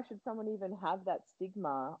 Why should someone even have that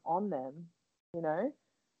stigma on them? You know,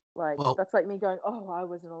 like Well, that's like me going, oh, I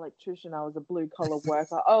was an electrician, I was a blue collar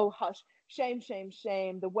worker. Oh, hush, shame, shame,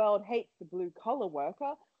 shame. The world hates the blue collar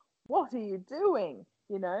worker. What are you doing?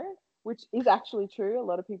 You know, which is actually true. A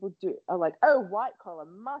lot of people are like, oh, white collar,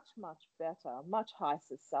 much, much better, much high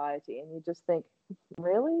society. And you just think,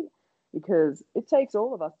 really? Because it takes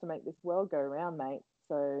all of us to make this world go around, mate.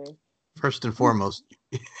 So, first and foremost,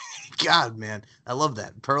 God, man, I love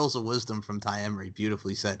that. Pearls of wisdom from Ty Emery,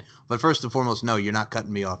 beautifully said. But first and foremost, no, you're not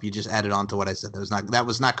cutting me off. You just added on to what I said. That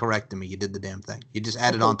was not correct to me. You did the damn thing. You just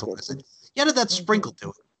added okay, on to what good. I said. You added that sprinkle to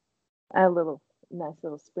it. A little nice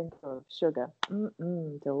little sprinkle of sugar.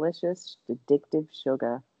 Delicious, addictive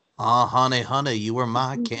sugar. Ah, honey, honey, you were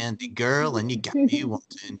my candy girl, and you got me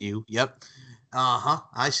wanting you. Yep. Uh-huh.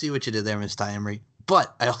 I see what you did there, Miss Ty Emery.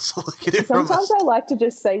 But I also look at it from a Sometimes I like to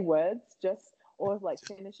just say words, just or like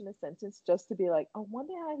finish in a sentence, just to be like, I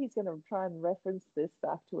wonder how he's going to try and reference this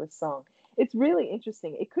back to a song. It's really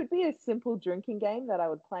interesting. It could be a simple drinking game that I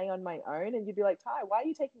would play on my own, and you'd be like, Ty, why are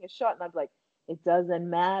you taking a shot? And I'd be like, it doesn't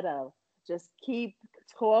matter. Just keep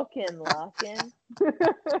talking, Larkin.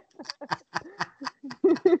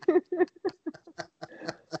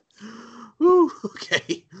 Ooh,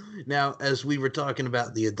 okay. Now, as we were talking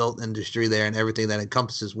about the adult industry there and everything that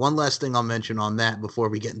encompasses, one last thing I'll mention on that before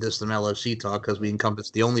we get into some LFC talk, because we encompass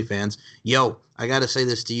the OnlyFans. Yo, I got to say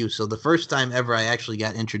this to you. So, the first time ever I actually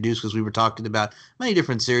got introduced, because we were talking about many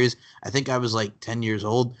different series, I think I was like 10 years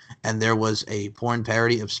old, and there was a porn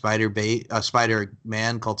parody of Spider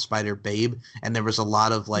Man called Spider Babe, and there was a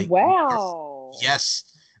lot of like, Wow. yes.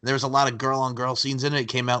 There was a lot of girl on girl scenes in it. It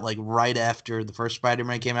came out like right after the first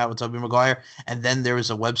Spider-Man came out with Tobey Maguire. And then there was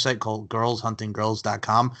a website called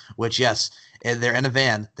girlshuntinggirls.com, which, yes, they're in a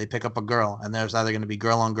van. They pick up a girl, and there's either going to be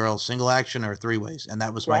girl on girl single action or three ways. And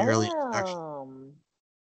that was my early introduction. Damn.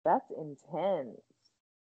 That's intense.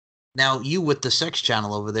 Now, you with the sex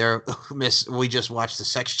channel over there, Miss, we just watched the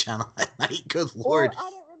sex channel at night. Good Or Lord. I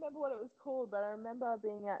don't remember what it was called, but I remember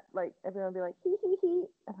being at like everyone would be like hee hee hee,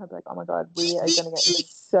 and I'd be like, oh my god, we are gonna get in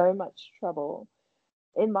so much trouble.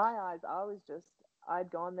 In my eyes, I'd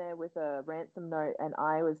gone there with a ransom note, and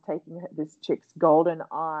I was taking this chick's Golden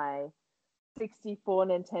Eye 64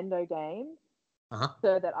 Nintendo game Uh-huh.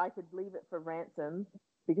 so that I could leave it for ransom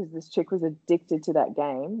because this chick was addicted to that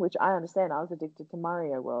game, which I understand. I was addicted to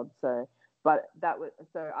Mario World, so but that was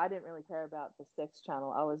so I didn't really care about the sex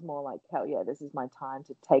channel. I was more like, hell yeah, this is my time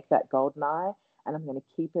to take that golden eye and I'm going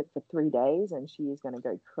to keep it for 3 days and she is going to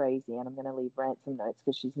go crazy and I'm going to leave ransom notes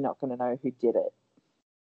because she's not going to know who did it.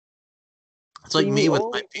 It's like See, we me with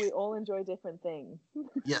all my we all enjoy different things.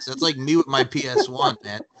 Yes, that's like me with my PS1,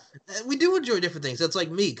 man. We do enjoy different things. That's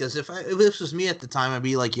like me, because if this was me at the time, I'd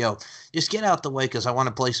be like, "Yo, just get out the way, because I want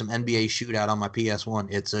to play some NBA Shootout on my PS1."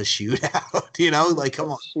 It's a shootout, Like, It's a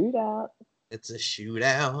come on, shootout. it's a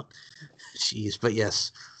shootout. Jeez, but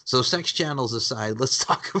yes. So sex channels aside, let's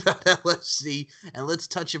talk about LFC and let's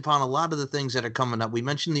touch upon a lot of the things that are coming up. We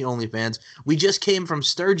mentioned the OnlyFans. We just came from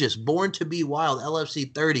Sturgis, Born to Be Wild,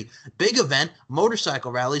 LFC 30. Big event,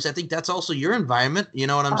 motorcycle rallies. I think that's also your environment. You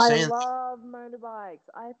know what I'm I saying? love motorbikes.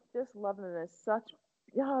 I just love them. They're such,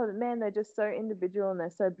 oh man, they're just so individual and they're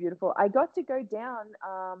so beautiful. I got to go down.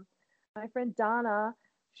 My friend Dana,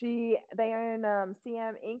 they own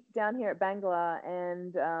CM Inc. down here at Bangla,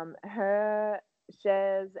 and her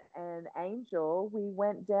Shez and Angel, we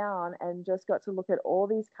went down and just got to look at all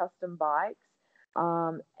these custom bikes.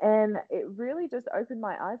 And it really just opened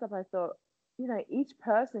my eyes up. I thought, each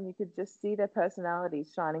person, you could just see their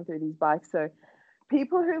personalities shining through these bikes. So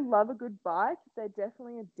people who love a good bike, they're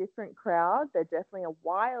definitely a different crowd. They're definitely a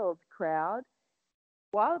wild crowd.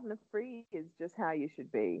 Wild and free is just how you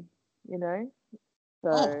should be, you know?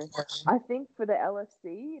 Oh, So of course. I think for the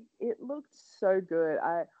LFC, it looked so good.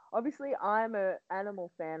 I'm a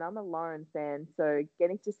animal fan. I'm a Lauren fan. So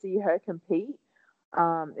getting to see her compete,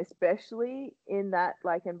 especially in that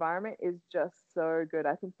like environment, is just so good.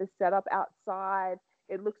 I think the setup outside,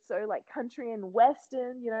 it looks so like country and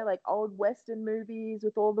western, like old western movies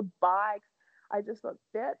with all the bikes. I just thought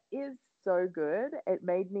that is so good. It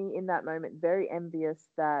made me in that moment very envious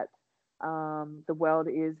that the world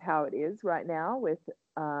is how it is right now with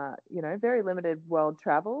very limited world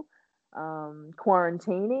travel,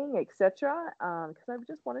 quarantining, etc. Because I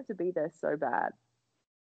just wanted to be there so bad.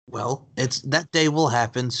 Well, it's that day will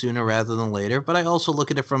happen sooner rather than later, but I also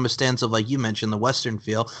look at it from a stance of, like you mentioned, the Western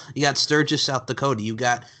feel. You got Sturgis, South Dakota. You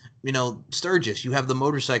got, Sturgis. You have the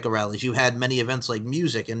motorcycle rallies. You had many events like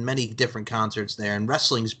music and many different concerts there, and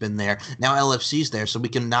wrestling's been there. Now LFC's there, so we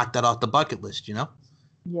can knock that off the bucket list.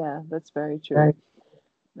 Yeah, that's very true.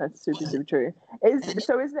 That's super, super true. And Is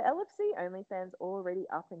the LFC OnlyFans already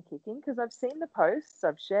up and kicking? Because I've seen the posts,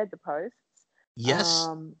 I've shared the posts. yes,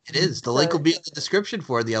 it is. The link will be in the description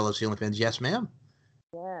for the LFC OnlyFans. Yes, ma'am.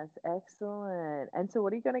 Yes, excellent. And so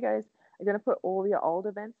what are you gonna guys are you gonna put all your old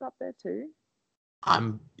events up there too?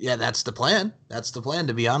 Yeah, that's the plan. That's the plan,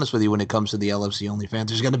 to be honest with you, when it comes to the LFC OnlyFans.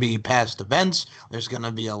 There's going to be past events. There's going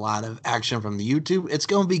to be a lot of action from the YouTube. It's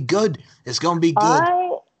going to be good. It's going to be good.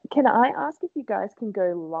 I ask if you guys can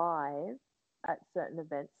go live at certain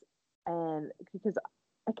events, and because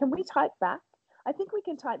can we type back? I think we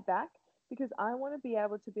can type back because I want to be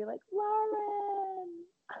able to be like, Lauren,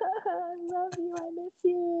 I love you, I miss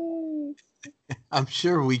you. I'm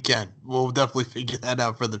sure we can. We'll definitely figure that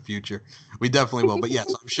out for the future. We definitely will. But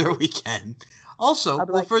yes, I'm sure we can. Also, I'll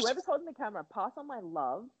be well, like, first, whoever's holding the camera, pass on my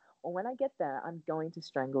love, or when I get there, I'm going to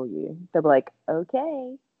strangle you. They'll be like,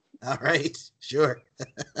 okay. all right, sure.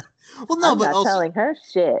 Well, no, I'm but not also, telling her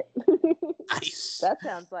shit. nice. That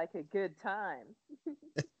sounds like a good time.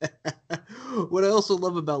 What I also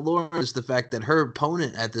love about Lauren is the fact that her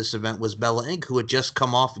opponent at this event was Bella Inc., who had just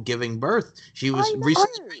come off giving birth. She was I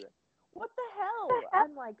recently. know. What the hell?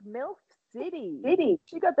 I'm like MILF City.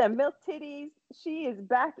 She got them MILF titties. She is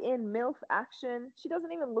back in MILF action. She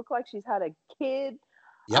doesn't even look like she's had a kid.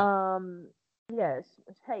 Yep. Um, yes.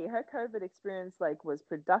 Hey, her COVID experience like was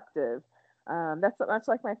productive. That's much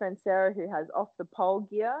like my friend Sarah who has off the pole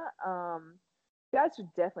gear. You guys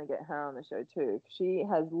should definitely get her on the show too. She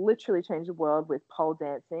has literally changed the world with pole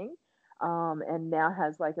dancing, and now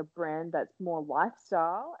has like a brand that's more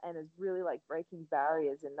lifestyle and is really like breaking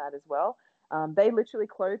barriers in that as well. They literally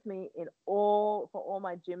clothe me in all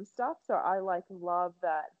my gym stuff, so I like love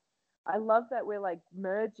that. I love that we're like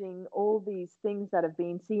merging all these things that have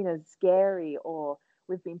been seen as scary or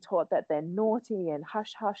we've been taught that they're naughty and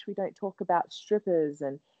hush hush we don't talk about strippers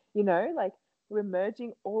and like we're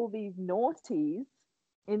merging all these naughties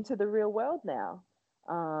into the real world now.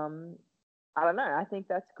 Um, I don't know. I think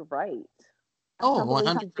that's great. I Oh, can't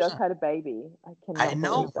believe she just 100%. had a baby. I I cannot believe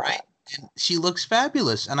know, right? that. And she looks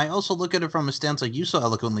fabulous. And I also look at it from a stance, like you so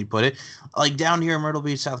eloquently put it. Like down here in Myrtle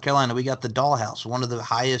Beach, South Carolina, we got the Dollhouse, one of the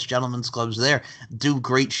highest gentlemen's clubs there. Do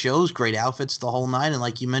great shows, great outfits, the whole nine. And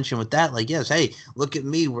like you mentioned with that, like, yes, hey, look at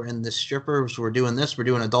me. We're in the strippers. We're doing this. We're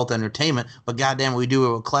doing adult entertainment. But goddamn, we do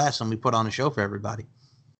it with class and we put on a show for everybody.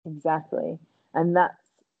 Exactly. And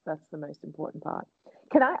that's the most important part.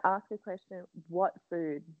 Can I ask a question? What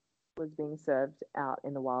food was being served out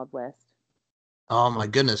in the Wild West? Oh my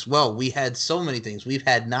goodness. Well, we had so many things. We've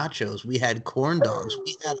had nachos. We had corn dogs.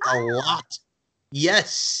 We had a lot.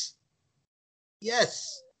 Yes.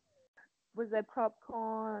 Yes. Was there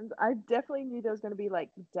popcorn? I definitely knew there was going to be like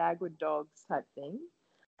Dagwood dogs type thing.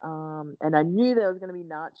 And I knew there was going to be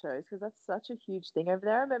nachos because that's such a huge thing over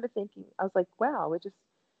there. I remember thinking, I was like, wow, we're just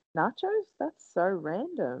nachos? That's so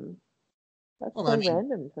random. That's Well, so I mean,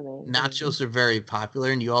 random for me. nachos are very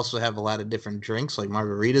popular, and you also have a lot of different drinks like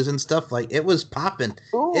margaritas and stuff. Like it was popping.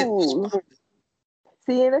 It was Ooh. popping.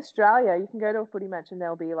 See, in Australia, you can go to a footy match and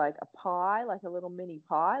there'll be like a pie, like a little mini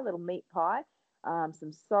pie, little meat pie,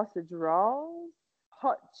 some sausage rolls,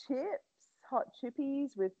 hot chips, hot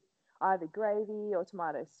chippies with either gravy or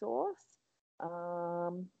tomato sauce.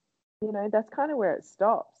 Um, that's kind of where it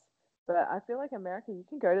stops. But I feel like America, you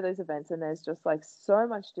can go to those events and there's just like so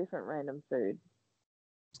much different random food.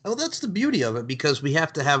 Oh, that's the beauty of it because we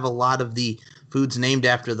have to have a lot of the foods named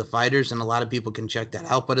after the fighters, and a lot of people can check that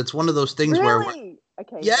out. But it's one of those things where, Really?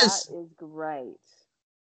 Okay, yes, that is great.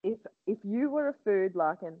 If you were a food,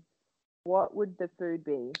 Larkin, what would the food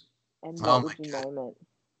be, and oh what my would you God, name it?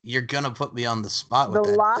 you're gonna put me on the spot The with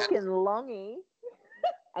that. Larkin Longy,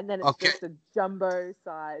 and then it's Okay, just a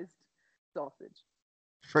jumbo-sized sausage.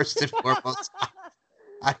 first and foremost,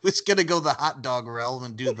 I was gonna go the hot dog realm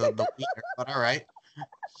and do the wiener, but all right,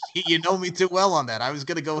 you know me too well on that. I was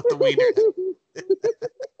gonna go with the wiener.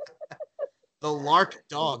 The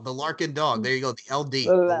Larkin dog. There you go. The LD.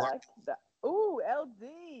 The Larkin. Ooh,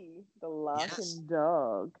 LD, the Yes. Larkin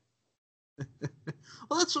dog.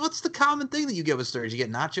 Well, that's what's the common thing that you get with stores. You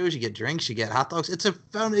get nachos, you get drinks, you get hot dogs. It's a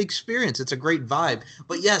fun experience. It's a great vibe.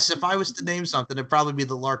 But yes, if I was to name something, it'd probably be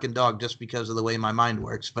the Larkin dog, just because of the way my mind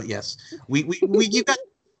works. But yes, we you got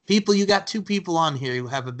people. You got two people on here who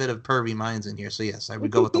have a bit of pervy minds in here. So yes, I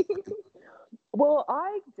would go with the Larkin. Well,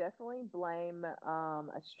 I definitely blame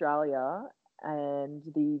Australia and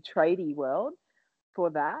the tradie world for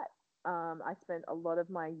that. I spent a lot of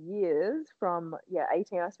my years from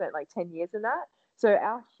 18. I spent like 10 years in that. So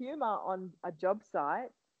our humor on a job site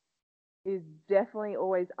is definitely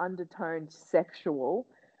always undertoned sexual,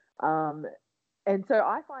 um, and so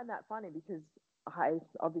I find that funny because I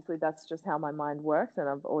obviously that's just how my mind works, and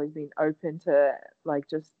I've always been open to like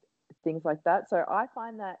just things like that. So I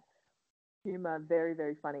find that humor very,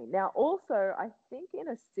 very funny. Now, also, I think in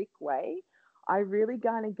a sick way, I really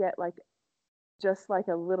kind of get like just like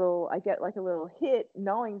a little, I get like a little hit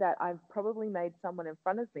knowing that I've probably made someone in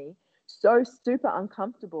front of me so super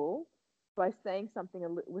uncomfortable by saying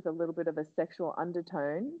something with a little bit of a sexual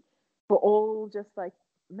undertone, but all just like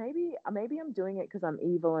maybe I'm doing it because I'm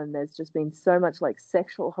evil and there's just been so much like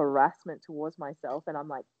sexual harassment towards myself, and I'm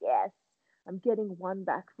like, yes, I'm getting one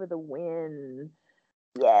back for the win.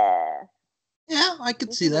 Yeah. Yeah, I could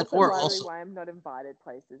This see is that. also Or largely also, why I'm not invited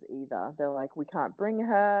places either. They're like, we can't bring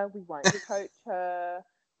her, we won't coach her,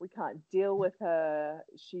 we can't deal with her.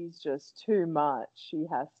 She's just too much. She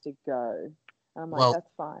has to go. And I'm like, well,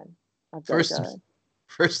 that's fine. I've got to first and go.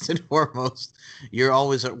 first and foremost, you're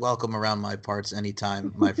always welcome around my parts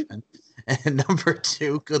anytime, my friend. And number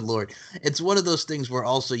two, good Lord, it's one of those things where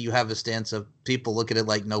also you have a stance of people look at it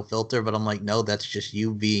like no filter, but I'm like, no, that's just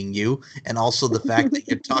you being you. And also the fact that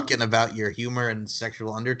you're talking about your humor and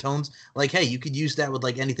sexual undertones. Like, hey, you could use that with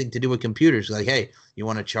like anything to do with computers. Like, hey, you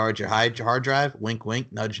want to charge your hard drive? Wink,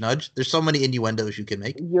 wink, nudge, nudge. There's so many innuendos you can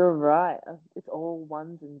make. You're right. It's all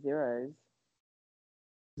ones and zeros.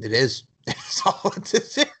 It is. It's all into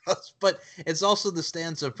zeros, but it's also the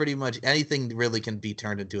stance of pretty much anything really can be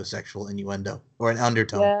turned into a sexual innuendo or an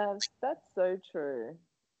undertone. Yeah, that's so true.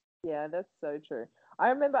 Yeah, that's so true. I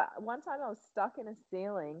remember one time I was stuck in a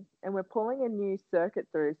ceiling and we're pulling a new circuit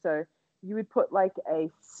through. So you would put like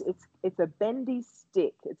it's a bendy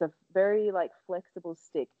stick. It's a very like flexible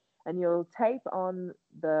stick, and you'll tape on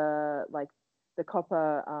the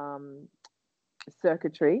copper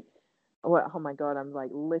circuitry. Oh my god, I'm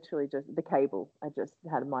like literally just the cable. I just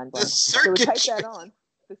had a mind The blank. So we tape that circuitry. on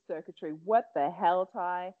the circuitry. What the hell,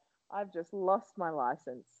 Ty? I've just lost my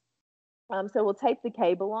license. So we'll tape the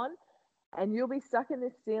cable on, and you'll be stuck in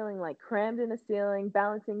this ceiling, like crammed in a ceiling,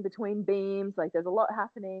 balancing between beams. Like there's a lot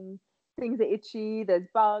happening. Things are itchy. There's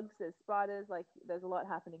bugs. There's spiders. Like there's a lot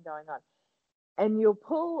happening going on. And you'll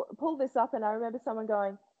pull this up, and I remember someone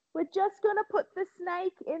going, "We're just gonna put the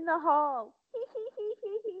snake in the hole.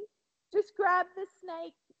 Just grab the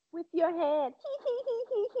snake with your hand.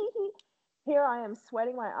 Here I am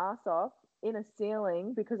sweating my ass off in a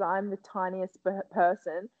ceiling because I'm the tiniest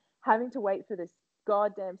person, having to wait for this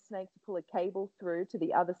goddamn snake to pull a cable through to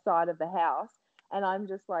the other side of the house. And I'm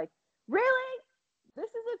just like, really? This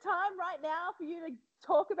is a time right now for you to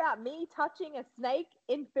talk about me touching a snake,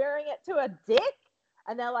 inferring it to a dick?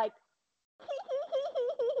 And they're like,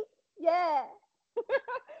 yeah.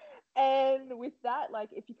 And with that, like,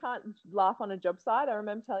 if you can't laugh on a job site, I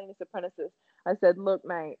remember telling this apprentice, I said, look,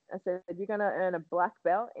 mate, I said, you're going to earn a black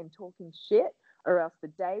belt in talking shit, or else the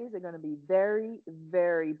days are going to be very,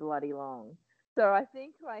 very bloody long. So I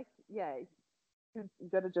think, like, yeah, you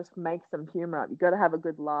got to just make some humor up. You got to have a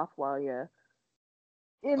good laugh while you're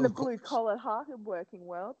in the Of blue course. collar, hard working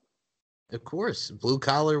world. Of course. Blue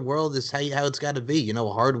collar world is how it's got to be. You know,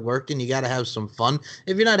 hard working. You got to have some fun.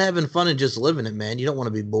 If you're not having fun and just living it, man, you don't want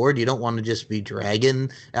to be bored. You don't want to just be dragging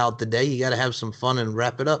out the day. You got to have some fun and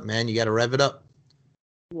wrap it up, man. You got to rev it up.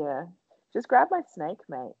 Yeah. Just grab my snake,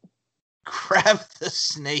 mate. Grab the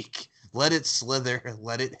snake. Let it slither.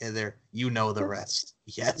 Let it hither. You know the Just, rest.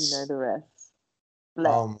 you know Yes. the rest. Bleh.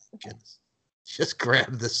 Oh my goodness. Just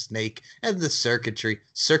grab the snake and the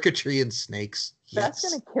circuitry and snakes. That's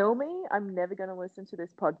Yes. going to kill me. I'm never going to listen to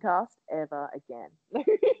this podcast ever again.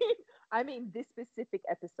 I mean, this specific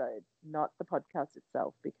episode, not the podcast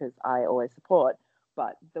itself, because I always support,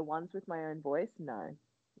 but the ones with my own voice, no,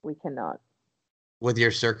 we cannot. With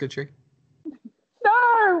your circuitry?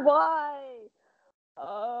 No, why?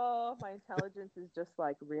 Oh, my intelligence is just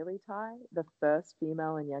like, really, Ty? The first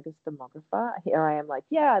female and youngest demographer? Here I am, like,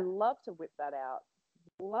 yeah, I love to whip that out.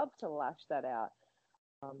 Love to lash that out.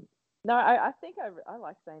 No, I think I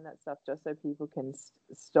like saying that stuff just so people can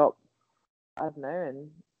stop, I don't know, and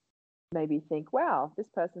maybe think, wow, this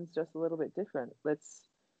person's just a little bit different. You're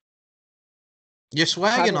I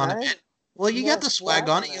swagging don't on it, know. man. Well, you Yeah, got the swag swag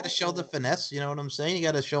on it. on You got to it. show the finesse. You know what I'm saying? You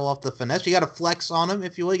got to show off the finesse. You got to flex on them,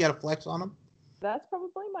 if you will. You got to flex on them. That's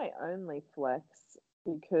probably my only flex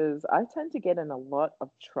because I tend to get in a lot of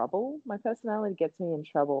trouble. My personality gets me in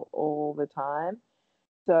trouble all the time.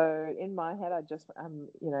 So in my head, I just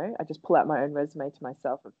pull out my own resume to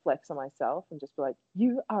myself and flex on myself and just be like,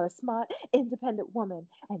 you are a smart, independent woman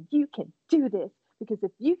and you can do this because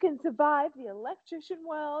if you can survive the electrician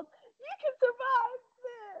world, you can survive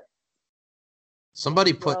this.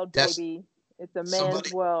 Somebody Man's put world, baby. It's a man's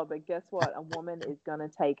somebody. world, but guess what? A woman is going to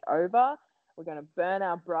take over. We're going to burn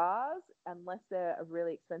our bras unless they're a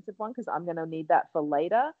really expensive one because I'm going to need that for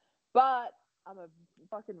later. But I'm going to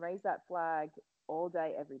fucking raise that flag all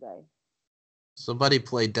day, every day. Somebody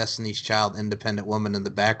play Destiny's Child, Independent Woman in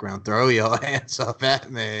the background. Throw your hands up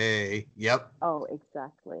at me. Yep. Oh,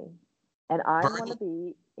 exactly. And I want to Burn.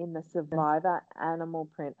 be in the Survivor animal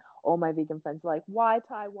print. All my vegan friends are like, why,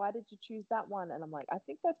 Ty? Why did you choose that one? And I'm like, I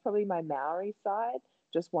think that's probably my Maori side,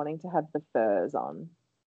 just wanting to have the furs on.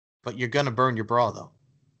 But you're going to burn your bra, though.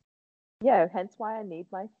 Yeah, hence why I need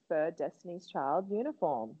my fur Destiny's Child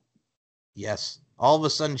uniform. Yes. All of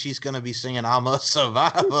a sudden, she's going to be singing, I'm a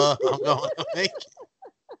survivor. I'm going to make it.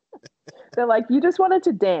 They're like, you just wanted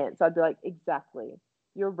to dance. I'd be like, exactly.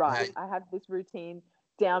 You're right. Right. I have this routine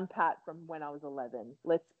down pat from when I was 11.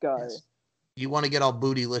 Let's go. Yes. You want to get all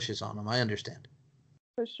bootylicious on them. I understand.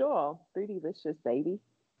 For sure. Bootylicious, baby.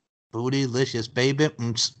 Bootylicious, baby.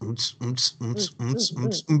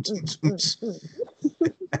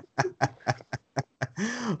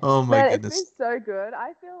 Oh my Man, it's been goodness. so good.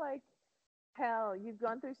 I feel like, hell, you've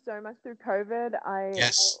gone through so much through COVID.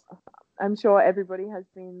 Yes. I'm sure everybody has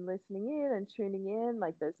been listening in and tuning in.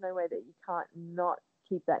 Like, there's no way that you can't not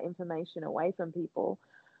keep that information away from people.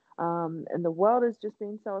 And the world has just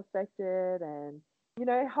been so affected. And,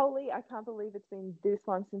 holy, I can't believe it's been this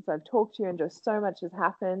long since I've talked to you and just so much has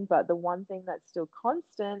happened. But the one thing that's still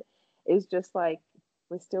constant is just like,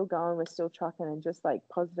 we're still going, we're still trucking, and just like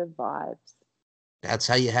positive vibes. That's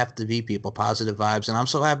how you have to be, people. Positive vibes. And I'm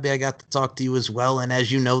so happy I got to talk to you as well. And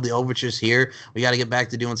as you know, the Overture's here. We got to get back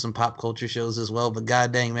to doing some pop culture shows as well. But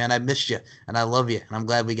god dang, man, I missed you. And I love you. And I'm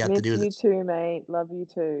glad we got to Miss do you this. too, mate. Love you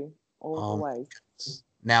too. Um, Always.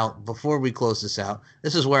 Now, before we close this out,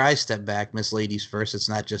 this is where I step back, Miss Ladies First. It's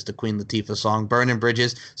not just a Queen Latifah song. Burning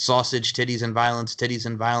Bridges, Sausage, Titties and Violence, Titties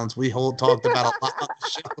and Violence. We talked about a lot on the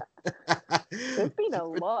show.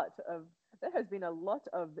 There has been a lot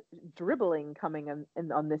of dribbling coming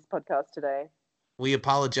in on this podcast today. We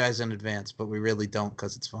apologize in advance, but we really don't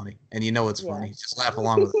because it's funny. And you know it's Yeah. funny. Just laugh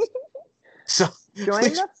along with us. So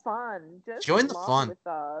Join the fun. Just join the laugh fun. with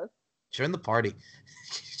us. Join the party.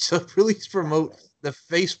 So please promote Exactly. the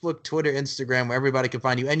Facebook, Twitter, Instagram, where everybody can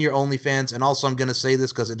find you, and your OnlyFans. And also, I'm going to say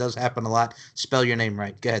this because it does happen a lot. Spell your name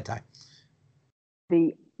right. Go ahead, Ty.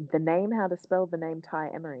 The name, how to spell the name Ty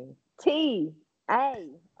Emery. TAI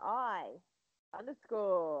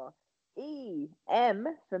underscore EM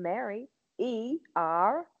for Mary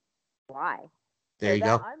ERY. There you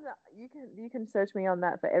go. You can search me on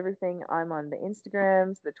that for everything. I'm on the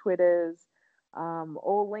Instagrams, the Twitters,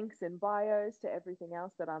 all links in bios to everything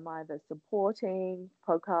else that I'm either supporting,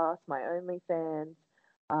 podcast, my OnlyFans.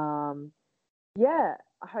 Yeah,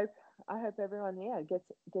 I hope everyone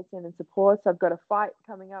gets in and supports. I've got a fight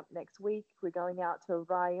coming up next week. We're going out to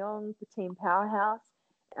Rayong for Team Powerhouse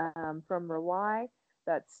from Rawai.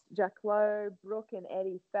 That's Jack Lowe, Brooke and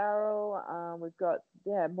Eddie Farrell. We've got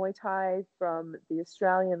Muay Thai from the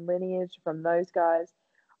Australian lineage from those guys.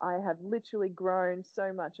 I have literally grown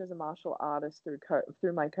so much as a martial artist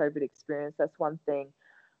through my COVID experience. That's one thing.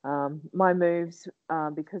 My moves,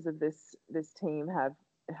 because of this team, have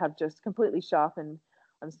just completely sharpened.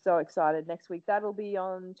 I'm so excited. Next week that'll be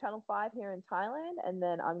on Channel 5 here in Thailand, and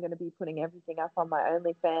then I'm going to be putting everything up on my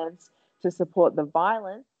OnlyFans to support the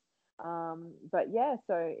violence. But yeah,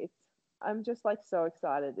 so I'm just like so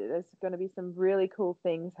excited. There's going to be some really cool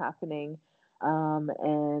things happening,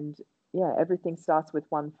 and yeah, everything starts with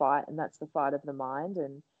one fight, and that's the fight of the mind.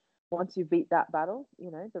 And once you beat that battle,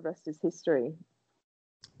 the rest is history.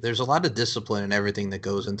 There's a lot of discipline and everything that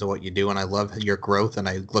goes into what you do, and I love your growth, and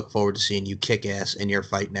I look forward to seeing you kick ass in your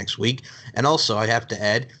fight next week. And also, I have to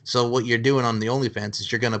add, so what you're doing on the OnlyFans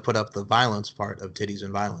is you're going to put up the violence part of Titties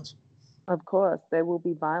and Violence. Of course, there will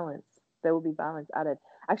be violence. There will be violence added.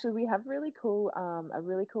 Actually, we have a really cool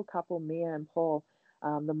couple, Mia and Paul,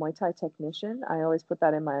 the Muay Thai technician. I always put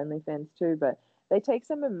that in my OnlyFans too, but they take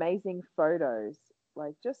some amazing photos,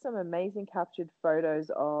 like just some amazing captured photos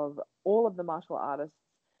of all of the martial artists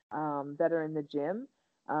that are in the gym.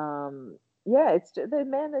 Yeah, the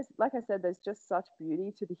man. There's, like I said, there's just such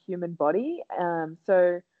beauty to the human body.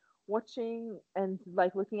 So watching and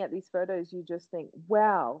like looking at these photos, you just think,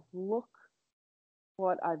 wow, look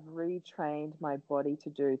what I've retrained my body to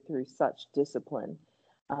do through such discipline.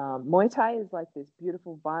 Muay Thai is like this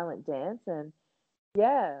beautiful, violent dance, and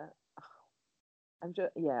yeah,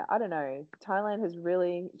 I don't know. Thailand has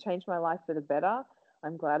really changed my life for the better.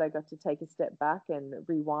 I'm glad I got to take a step back and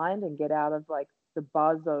rewind and get out of like the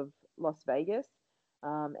buzz of Las Vegas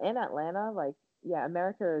and Atlanta. Like, yeah,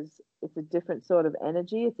 it's a different sort of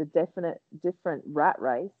energy. It's a definite different rat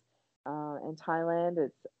race. And Thailand,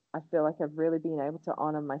 I feel like I've really been able to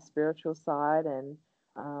honor my spiritual side and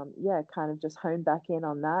yeah, kind of just hone back in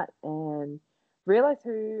on that and realize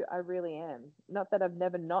who I really am. Not that I've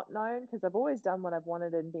never not known, because I've always done what I've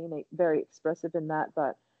wanted and been very expressive in that.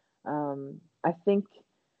 But I think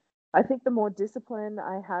the more discipline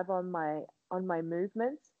I have on my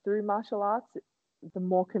movements through martial arts, the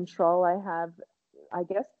more control I have. I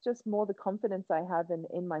guess just more the confidence I have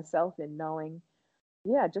in myself in knowing,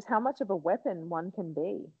 yeah, just how much of a weapon one can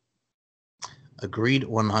be. Agreed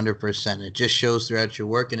 100%. It just shows throughout your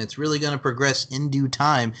work, and it's really going to progress in due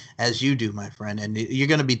time as you do, my friend. And you're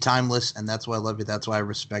going to be timeless, and that's why I love you. That's why I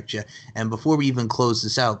respect you. And before we even close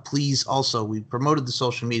this out, please also, we promoted the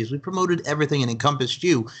social medias. We promoted everything and encompassed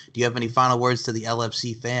you. Do you have any final words to the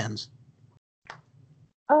LFC fans?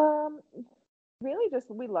 Really just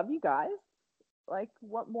we love you guys. Like,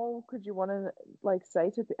 what more could you want to like say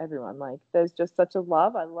to everyone? Like, there's just such a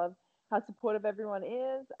love. I love how supportive everyone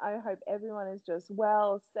is. I hope everyone is just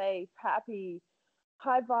well, safe, happy,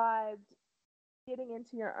 high vibed, getting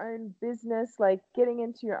into your own business, like getting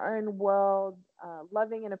into your own world,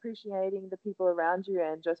 loving and appreciating the people around you,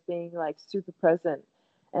 and just being like super present.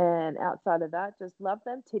 And outside of that, just love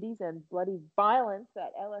them titties and bloody violence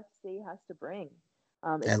that LFC has to bring.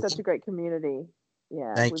 It's And such a great community.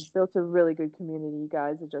 Yeah, thank you. we've built a really good community. You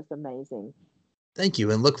guys are just amazing. Thank you,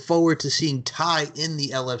 and look forward to seeing Ty in the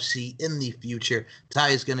LFC in the future. Ty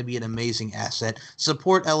is going to be an amazing asset.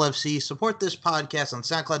 Support LFC. Support this podcast on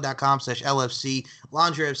SoundCloud.com/LFC,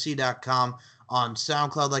 LaundryFC.com on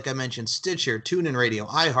SoundCloud, like I mentioned, Stitcher, TuneIn Radio,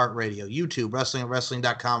 iHeartRadio, YouTube,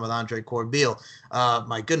 WrestlingAndWrestling.com with Andre Corbeil.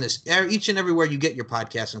 My goodness, each and everywhere you get your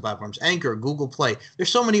podcasting platforms, Anchor, Google Play. There's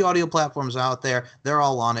so many audio platforms out there. They're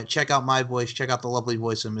all on it. Check out my voice. Check out the lovely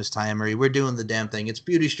voice of Miss Ty Emery. We're doing the damn thing. It's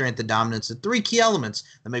beauty, strength, and dominance, the three key elements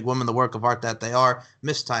that make women the work of art that they are.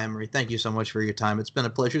 Miss Ty Emery, thank you so much for your time. It's been a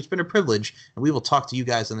pleasure. It's been a privilege, and we will talk to you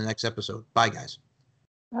guys in the next episode. Bye, guys.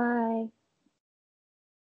 Bye.